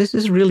 wait, no, this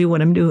is really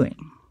what I'm doing.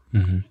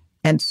 Mm-hmm.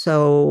 And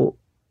so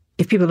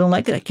if people don't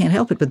like it, I can't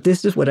help it, but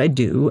this is what I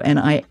do. And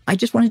I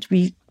just wanted to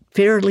be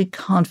fairly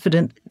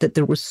confident that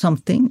there was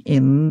something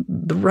in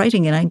the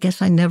writing. And I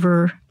guess I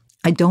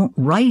don't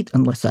write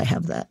unless I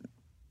have that.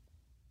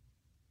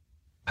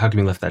 How come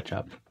you left that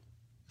job?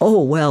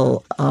 Oh,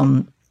 well,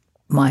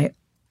 my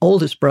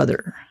oldest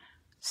brother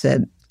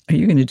said, are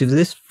you going to do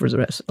this for the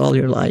rest of all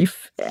your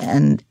life?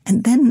 And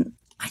then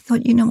I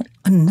thought,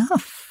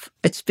 enough.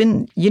 It's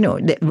been,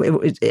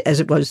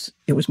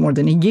 it was more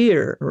than a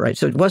year, right?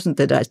 So it wasn't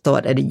that I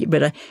thought at a year,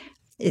 but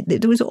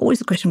there was always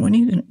the question, when are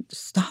you going to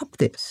stop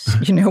this?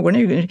 When are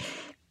you going to,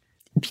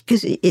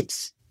 because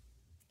it's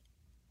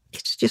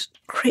just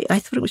crazy. I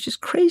thought it was just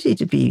crazy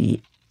to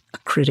be a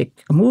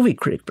critic, a movie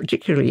critic,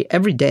 particularly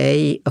every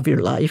day of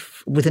your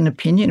life with an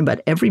opinion about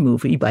every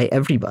movie by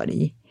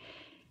everybody.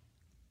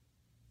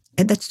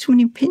 And that's too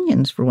many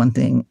opinions for one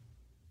thing.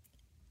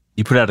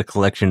 You put out a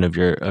collection of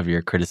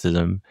your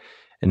criticism,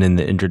 and in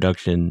the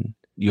introduction,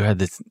 you had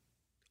this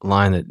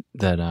line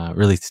that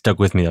really stuck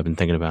with me that I've been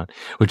thinking about,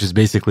 which is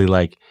basically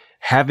like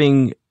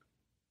having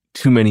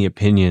too many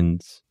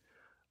opinions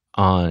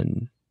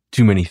on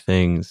too many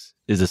things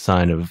is a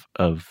sign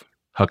of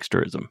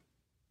hucksterism.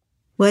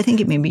 Well, I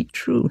think it may be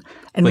true.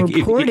 And like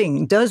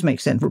reporting does make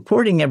sense.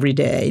 Reporting every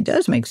day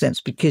does make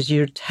sense because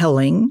you're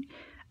telling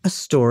a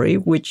story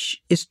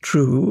which is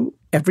true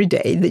every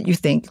day that you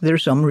think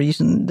there's some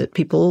reason that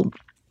people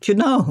should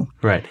know.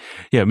 Right.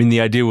 Yeah. I mean, the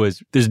idea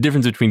was there's a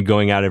difference between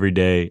going out every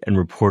day and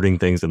reporting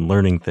things and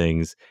learning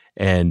things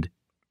and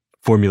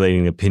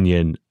formulating an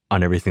opinion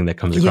on everything that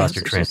comes across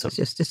your transom.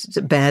 It's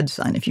a bad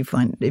sign if you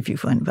find.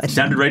 It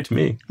sounded right to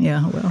me.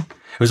 Yeah. Well,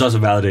 it was also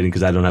validating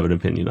because I don't have an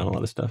opinion on a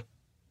lot of stuff.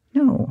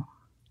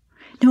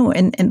 No,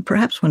 and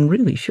perhaps one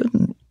really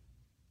shouldn't.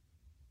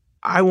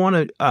 I want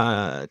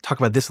to talk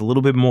about this a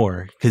little bit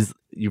more because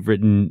you've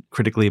written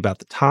critically about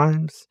the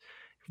Times.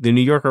 The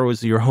New Yorker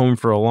was your home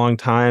for a long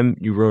time.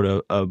 You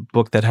wrote a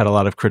book that had a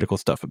lot of critical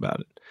stuff about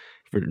it.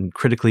 You've written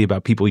critically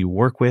about people you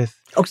work with.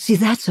 Oh, see,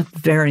 that's a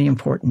very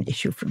important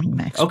issue for me,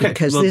 Max. Okay.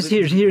 Because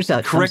here's how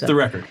it correct the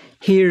record.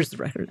 Here's the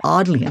record.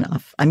 Oddly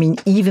enough, I mean,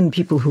 even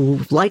people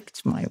who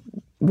liked my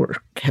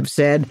work have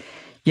said,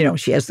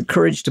 she has the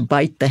courage to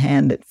bite the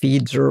hand that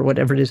feeds her or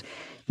whatever it is.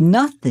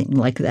 Nothing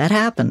like that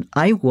happened.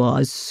 I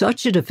was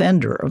such a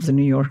defender of the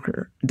New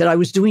Yorker that I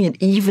was doing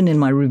it even in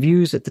my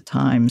reviews at the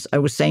Times. I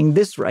was saying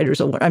this writer's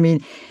I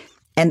mean,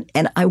 and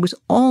I was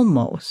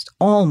almost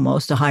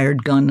a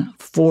hired gun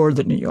for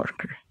the New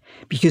Yorker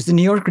because the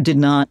New Yorker did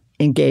not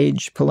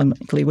engage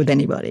polemically with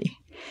anybody.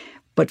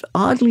 But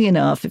oddly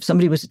enough, if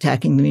somebody was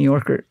attacking the New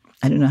Yorker,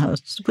 I don't know how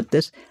else to put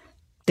this,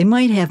 they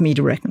might have me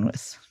to reckon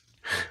with.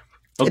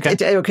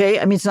 Okay. Okay.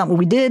 I mean, it's not what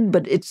we did,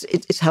 but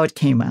it's how it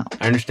came out.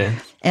 I understand.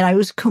 And I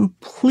was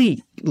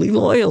completely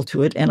loyal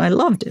to it, and I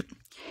loved it.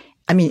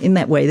 I mean, in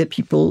that way that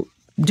people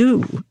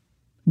do.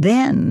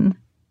 Then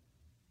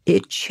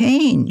it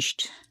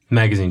changed.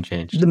 Magazine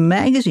changed. The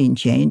magazine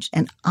changed,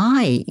 and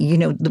I,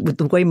 with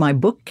the way my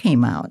book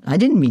came out, I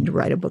didn't mean to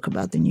write a book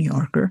about the New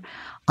Yorker.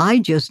 I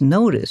just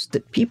noticed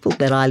that people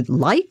that I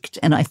liked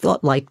and I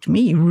thought liked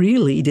me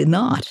really did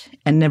not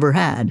and never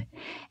had.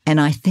 And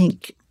I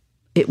think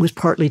it was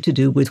partly to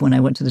do with when I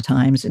went to the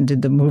Times and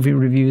did the movie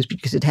reviews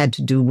because it had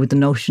to do with the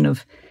notion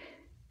of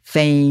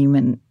fame.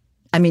 And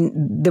I mean,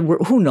 there were,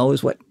 who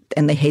knows what,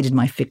 and they hated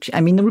my fiction.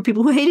 I mean, there were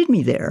people who hated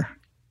me there,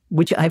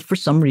 which I, for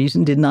some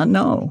reason, did not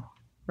know,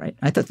 right?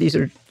 I thought these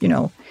are,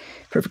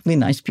 perfectly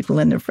nice people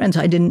and their friends.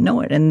 I didn't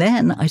know it. And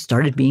then I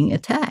started being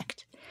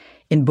attacked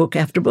in book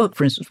after book.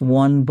 For instance,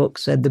 one book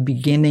said the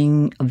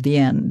beginning of the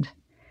end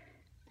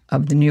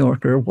of the New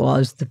Yorker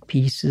was the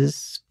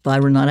pieces by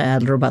Renata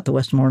Adler about the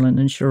Westmoreland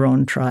and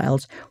Sharon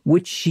trials,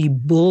 which she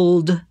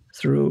bulled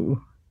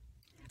through.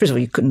 First of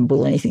all, you couldn't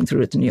bull anything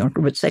through at the New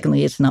Yorker, but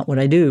secondly, it's not what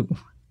I do.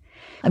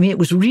 I mean, it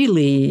was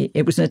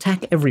an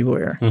attack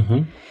everywhere.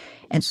 Mm-hmm.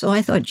 And so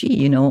I thought,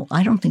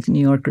 I don't think the New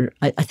Yorker,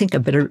 I think I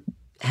better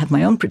have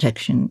my own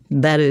protection.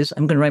 That is,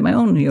 I'm going to write my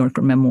own New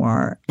Yorker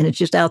memoir, and it's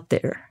just out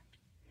there.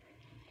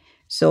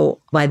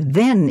 So by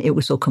then, it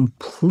was so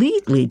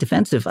completely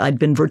defensive. I'd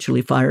been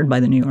virtually fired by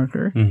the New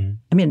Yorker. Mm-hmm.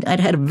 I mean,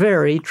 I'd had a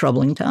very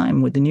troubling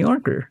time with the New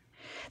Yorker.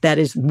 That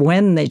is,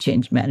 when they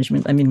changed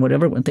management, I mean,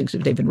 whatever one thinks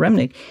of David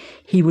Remnick,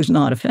 he was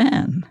not a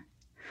fan.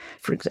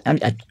 For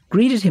example, I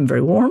greeted him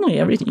very warmly.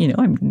 Everything,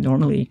 I'm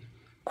normally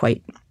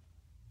quite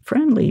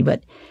friendly.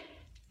 But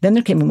then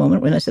there came a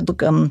moment when I said,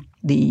 look,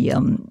 the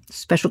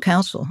special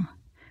counsel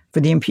for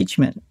the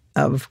impeachment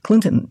of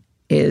Clinton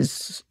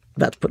is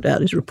about to put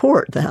out his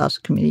report. The House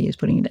committee is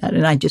putting it out.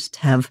 And I just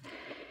have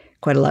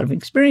quite a lot of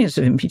experience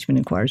of impeachment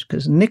inquiries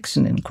because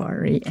Nixon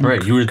inquiry. And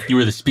right. You were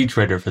the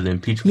speechwriter for the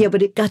impeachment. Yeah,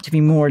 but it got to be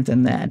more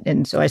than that.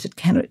 And so I said,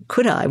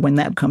 could I, when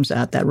that comes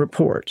out, that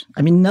report?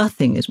 I mean,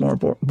 nothing is more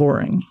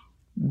boring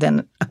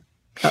than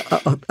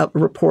a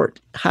report,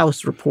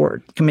 House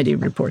report, committee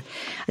report.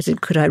 I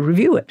said, could I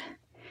review it?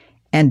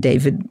 And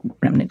David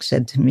Remnick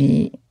said to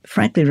me,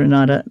 frankly,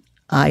 Renata,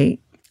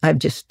 I've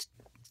just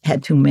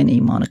had too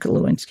many Monica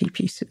Lewinsky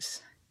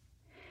pieces.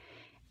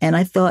 And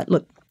I thought,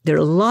 look, there are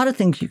a lot of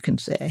things you can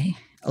say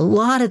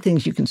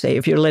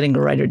if you're letting a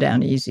writer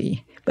down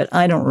easy, but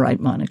I don't write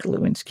Monica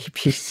Lewinsky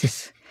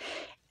pieces.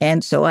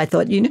 And so I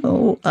thought,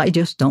 I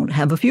just don't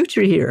have a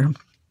future here.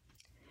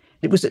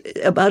 It was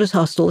about as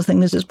hostile a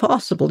thing as is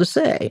possible to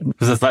say.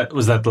 Was that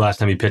the last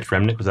time you pitched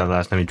Remnick? Was that the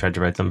last time you tried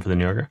to write something for the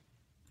New Yorker?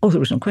 Oh, there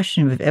was no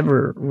question of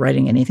ever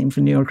writing anything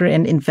for the New Yorker.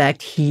 And in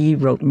fact, he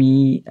wrote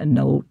me a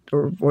note,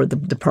 or the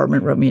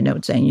department wrote me a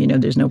note saying,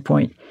 there's no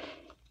point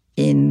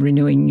in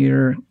renewing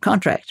your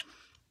contract.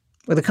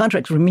 Well, the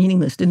contracts were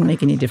meaningless, didn't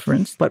make any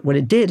difference. But what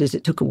it did is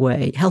it took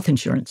away health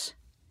insurance.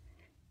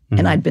 Mm-hmm.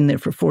 And I'd been there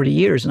for 40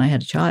 years and I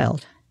had a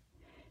child.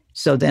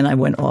 So then I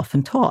went off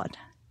and taught.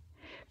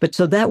 But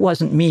so that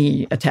wasn't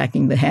me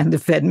attacking the hand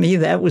that fed me.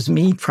 That was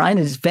me trying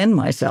to defend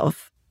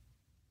myself.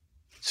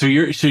 So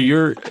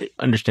your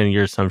understanding,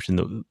 your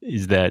assumption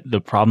is that the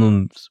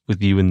problems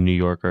with you in the New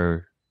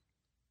Yorker,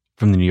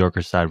 from the New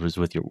Yorker side, was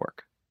with your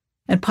work,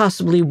 and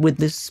possibly with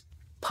this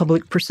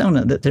public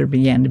persona that there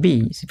began to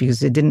be,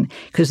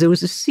 because there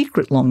was a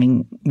secret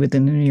longing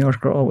within the New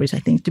Yorker always, I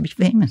think, to be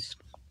famous.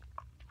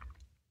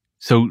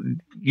 So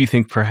you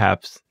think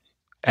perhaps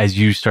as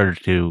you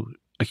started to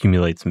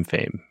accumulate some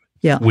fame,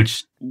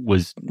 which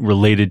was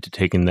related to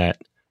taking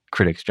that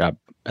critic's job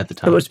at the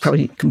time. It was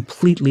probably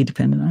completely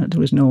dependent on it. There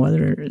was no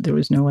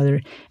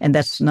other, and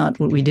that's not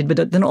what we did.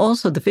 But then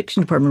also the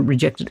fiction department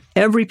rejected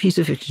every piece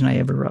of fiction I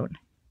ever wrote.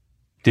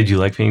 Did you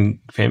like being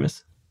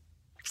famous?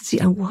 See,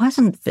 I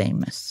wasn't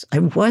famous. I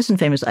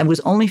was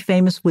only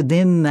famous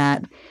within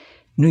that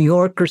New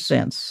Yorker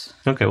sense.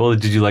 Okay, well,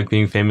 did you like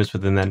being famous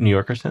within that New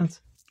Yorker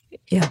sense?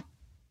 Yeah.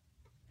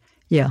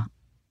 Yeah.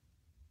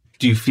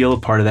 Do you feel a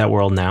part of that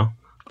world now?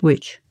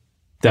 Which?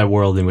 That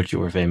world in which you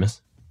were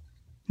famous?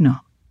 No.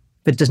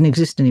 But it doesn't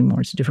exist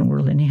anymore. It's a different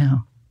world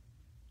anyhow.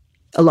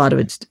 A lot of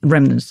it,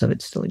 remnants of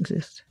it still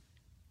exist.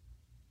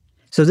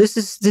 So this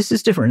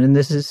is different, and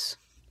that's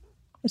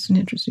an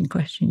interesting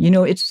question.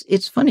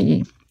 It's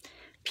funny.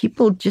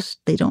 People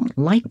they don't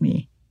like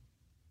me.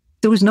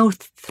 There was no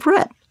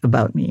threat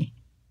about me.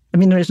 I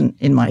mean, there isn't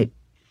in my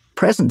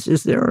presence.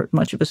 Is there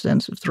much of a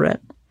sense of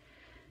threat?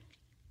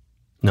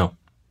 No.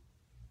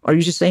 Are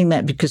you just saying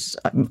that because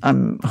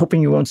I'm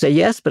hoping you won't say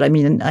yes? But I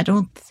mean, I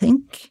don't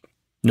think.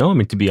 No, I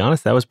mean, to be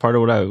honest, that was part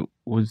of what I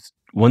was,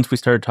 once we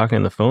started talking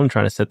on the phone,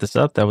 trying to set this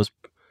up, that was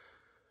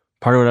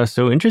part of what I was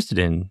so interested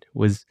in,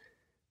 was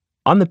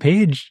on the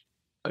page,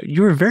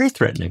 you were very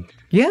threatening.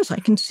 Yes, I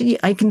can see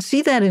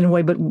that in a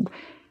way, but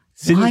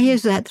why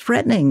is that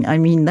threatening? I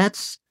mean,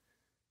 that's.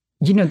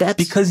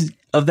 Because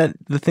of that,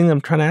 the thing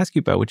I'm trying to ask you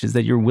about, which is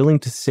that you're willing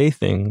to say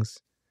things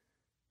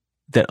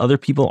that other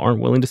people aren't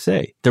willing to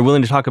say. They're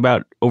willing to talk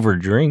about over a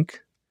drink.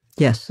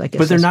 Yes, I guess.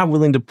 But they're not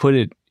willing to put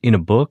it in a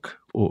book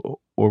or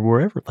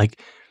wherever.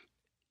 Like,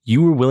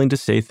 you were willing to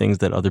say things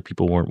that other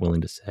people weren't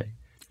willing to say.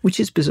 Which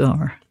is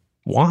bizarre.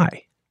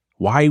 Why?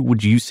 Why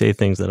would you say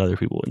things that other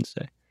people wouldn't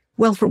say?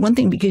 Well, for one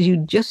thing, because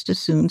you'd just as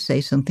soon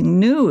say something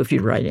new if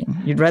you're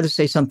writing. You'd rather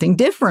say something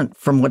different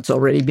from what's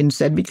already been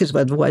said, because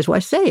otherwise, why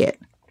say it?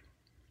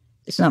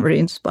 It's not very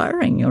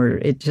inspiring, or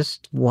it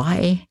just,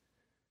 why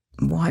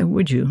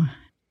would you?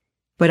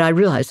 But I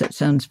realize that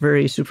sounds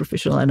very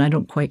superficial, and I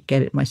don't quite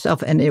get it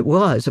myself. And it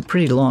was a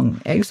pretty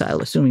long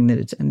exile, assuming that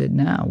it's ended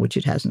now, which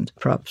it hasn't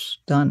perhaps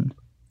done.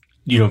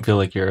 You don't feel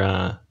like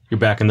you're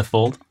back in the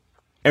fold?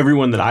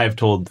 Everyone that I have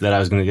told that I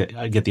was going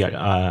to get the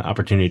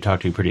opportunity to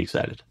talk to, pretty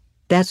excited.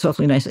 That's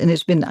awfully nice. And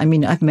it's been, I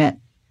mean, I've met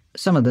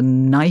some of the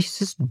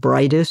nicest,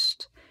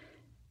 brightest,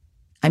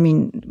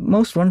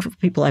 most wonderful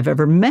people I've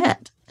ever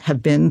met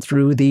have been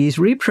through these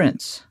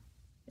reprints.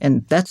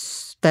 And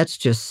that's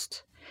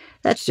just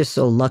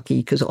so lucky,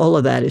 because all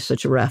of that is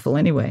such a raffle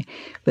anyway.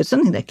 But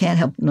something that I can't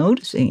help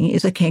noticing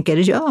is I can't get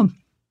a job.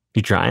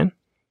 You trying?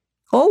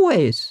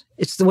 Always.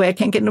 It's the way I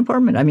can't get an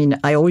apartment. I mean,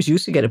 I always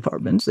used to get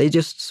apartments. They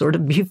just sort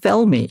of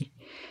befell me.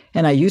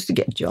 And I used to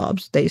get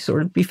jobs. They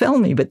sort of befell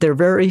me, but they're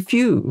very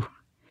few.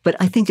 But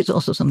I think it's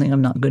also something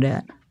I'm not good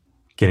at.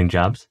 Getting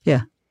jobs?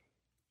 Yeah.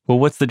 Well,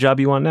 what's the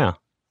job you want now?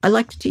 I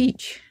like to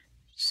teach.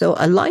 So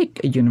I like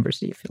a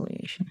university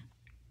affiliation.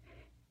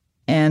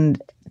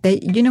 And a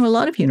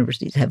lot of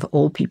universities have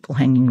old people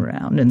hanging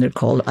around, and they're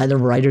called either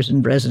writers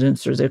in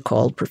residence, or they're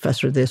called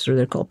professor this, or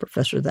they're called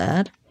professor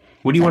that.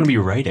 What do you want to be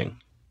writing?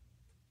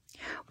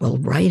 Well,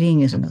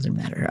 writing is another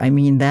matter. I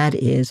mean,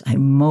 I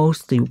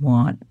mostly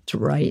want to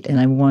write, and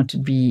I want to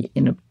be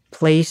in a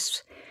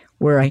place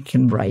where I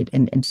can write.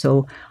 And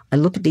so I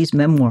look at these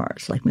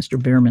memoirs, like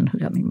Mr. Bierman, who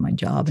got me my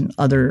job, and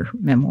other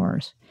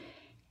memoirs.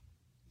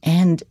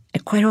 And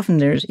quite often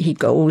he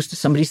goes to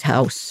somebody's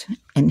house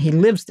and he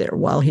lives there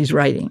while he's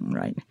writing,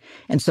 right?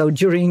 And so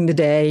during the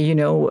day,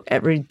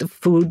 the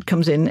food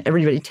comes in,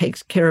 everybody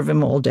takes care of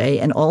him all day.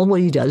 And all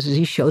what he does is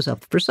he shows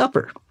up for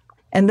supper.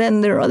 And then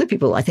there are other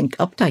people. I think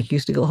Updike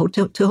used to go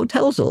to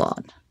hotels a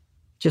lot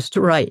just to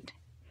write.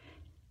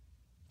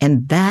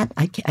 And that,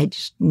 I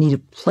just need a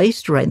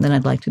place to write, and then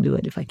I'd like to do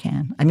it if I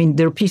can. I mean,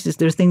 there are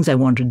things I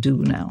want to do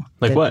now.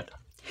 Like what?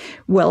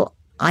 Well,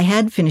 I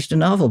had finished a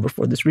novel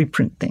before this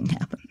reprint thing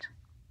happened.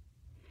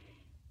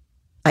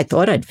 I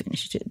thought I'd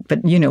finished it.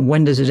 But,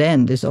 when does it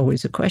end is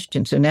always a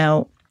question. So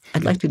now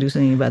I'd like to do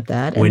something about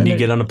that. When do you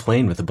get on a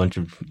plane with a bunch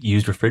of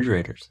used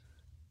refrigerators?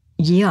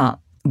 Yeah.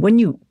 When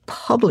you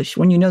publish,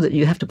 when you know that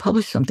you have to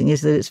publish something,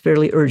 is that it's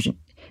fairly urgent.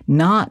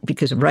 Not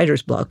because of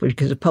writer's block, but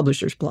because of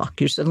publisher's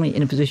block. You're suddenly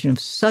in a position of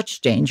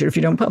such danger if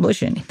you don't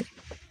publish anything.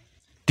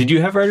 Did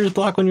you have writer's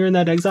block when you were in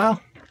that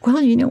exile? Well,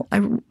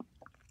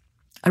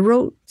 I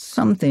wrote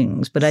some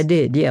things, but I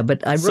did, yeah.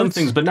 But I wrote some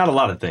things, but not a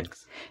lot of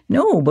things.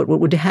 No, but what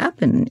would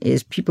happen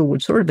is people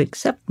would sort of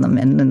accept them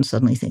and then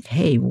suddenly think,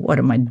 hey, what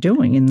am I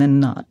doing? And then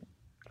not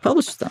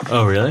publish them.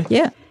 Oh, really?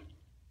 Yeah.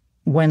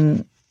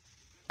 When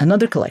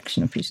another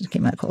collection of pieces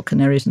came out called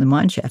Canaries in the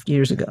Mine Shaft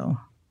years ago,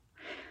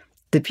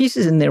 the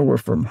pieces in there were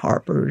from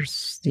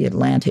Harper's, The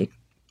Atlantic,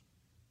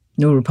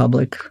 New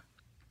Republic,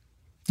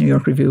 New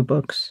York Review of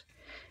Books.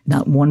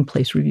 Not one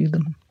place reviewed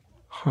them.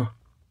 Huh.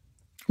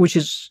 Which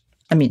is,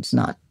 it's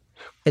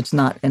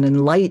not an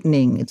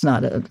enlightening, it's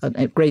not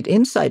a great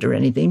insight or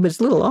anything, but it's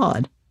a little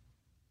odd.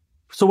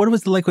 So what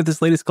was it like with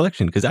this latest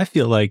collection? Because I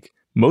feel like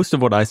most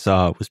of what I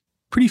saw was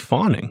pretty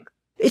fawning.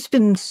 It's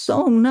been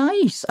so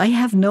nice. I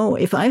have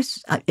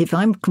if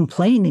I'm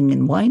complaining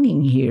and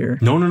whining here.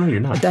 No, you're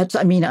not.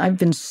 I've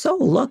been so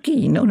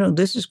lucky. No,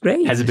 this is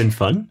great. Has it been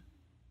fun?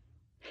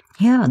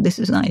 Yeah, this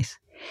is nice.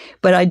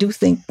 But I do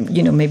think,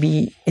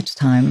 maybe it's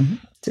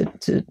time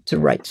to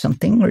write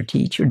something or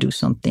teach or do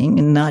something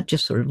and not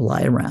just sort of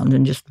lie around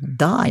and just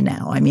die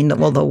now.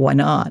 Although why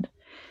not?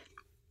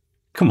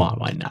 Come on,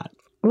 why not?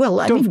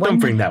 Well, don't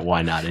bring that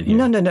why not in here.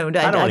 No. I don't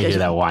want to hear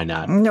that why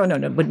not. No.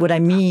 But what I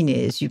mean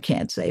is you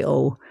can't say,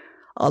 oh,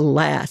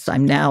 alas,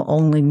 I'm now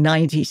only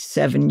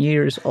 97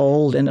 years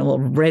old and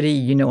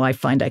already, I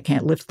find I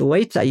can't lift the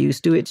weights I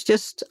used to. It's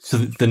just... So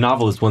the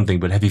novel is one thing,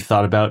 but have you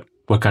thought about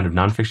what kind of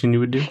nonfiction you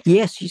would do?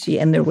 Yes, you see,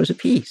 and there was a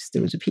piece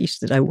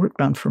that I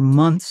worked on for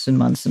months and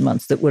months and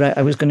months that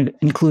I was going to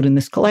include in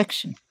this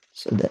collection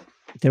so that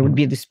there would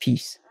be this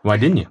piece. Why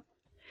didn't you?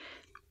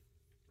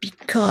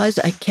 Because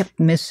I kept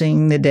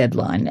missing the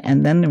deadline.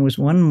 And then there was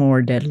one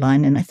more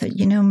deadline. And I thought,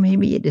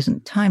 maybe it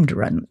isn't time to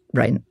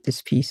write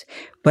this piece.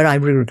 But I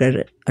regret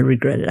it.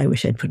 I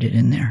wish I'd put it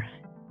in there.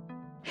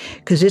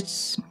 Because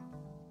it's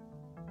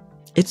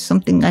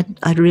something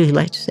I'd really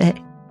like to say.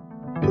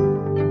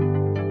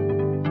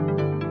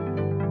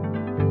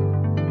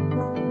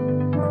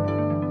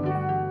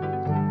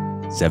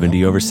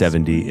 "70 Over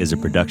 70 is a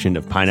production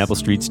of Pineapple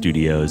Street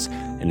Studios,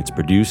 and it's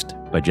produced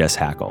by Jess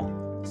Hackle.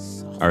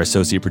 Our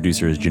associate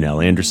producer is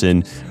Janelle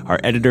Anderson. Our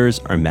editors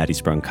are Maddie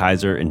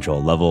Sprung-Kaiser and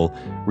Joel Lovell.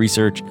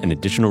 Research and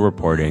additional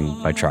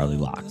reporting by Charlie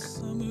Locke.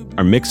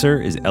 Our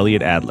mixer is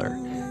Elliot Adler,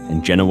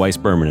 and Jenna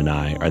Weiss-Berman and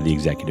I are the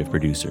executive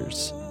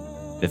producers.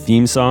 The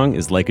theme song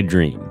is Like a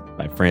Dream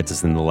by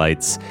Francis and the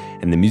Lights,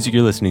 and the music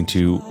you're listening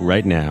to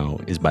right now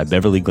is by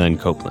Beverly Glenn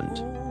Copeland,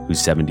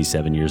 who's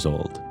 77 years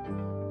old.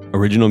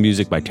 Original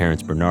music by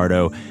Terrence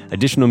Bernardo,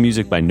 additional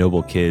music by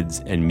Noble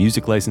Kids, and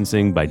music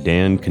licensing by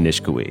Dan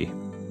Kanishkawi.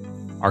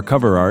 Our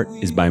cover art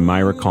is by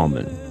Myra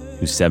Coleman,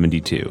 who's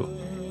 72,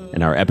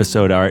 and our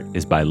episode art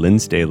is by Lynn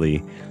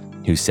Staley,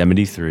 who's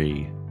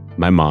 73,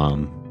 my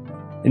mom,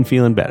 and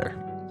feeling better.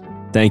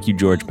 Thank you,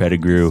 George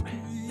Pettigrew,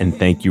 and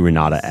thank you,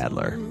 Renata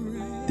Adler.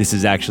 This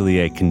is actually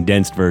a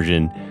condensed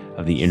version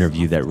of the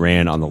interview that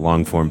ran on the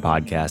Longform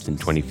podcast in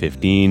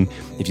 2015.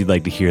 If you'd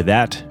like to hear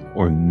that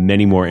or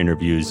many more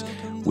interviews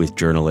with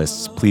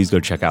journalists, please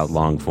go check out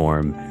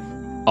Longform.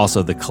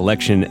 Also, the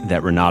collection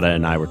that Renata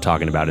and I were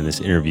talking about in this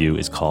interview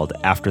is called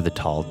After the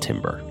Tall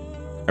Timber.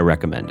 I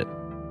recommend it.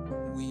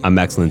 I'm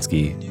Max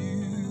Linsky.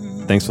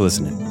 Thanks for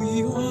listening.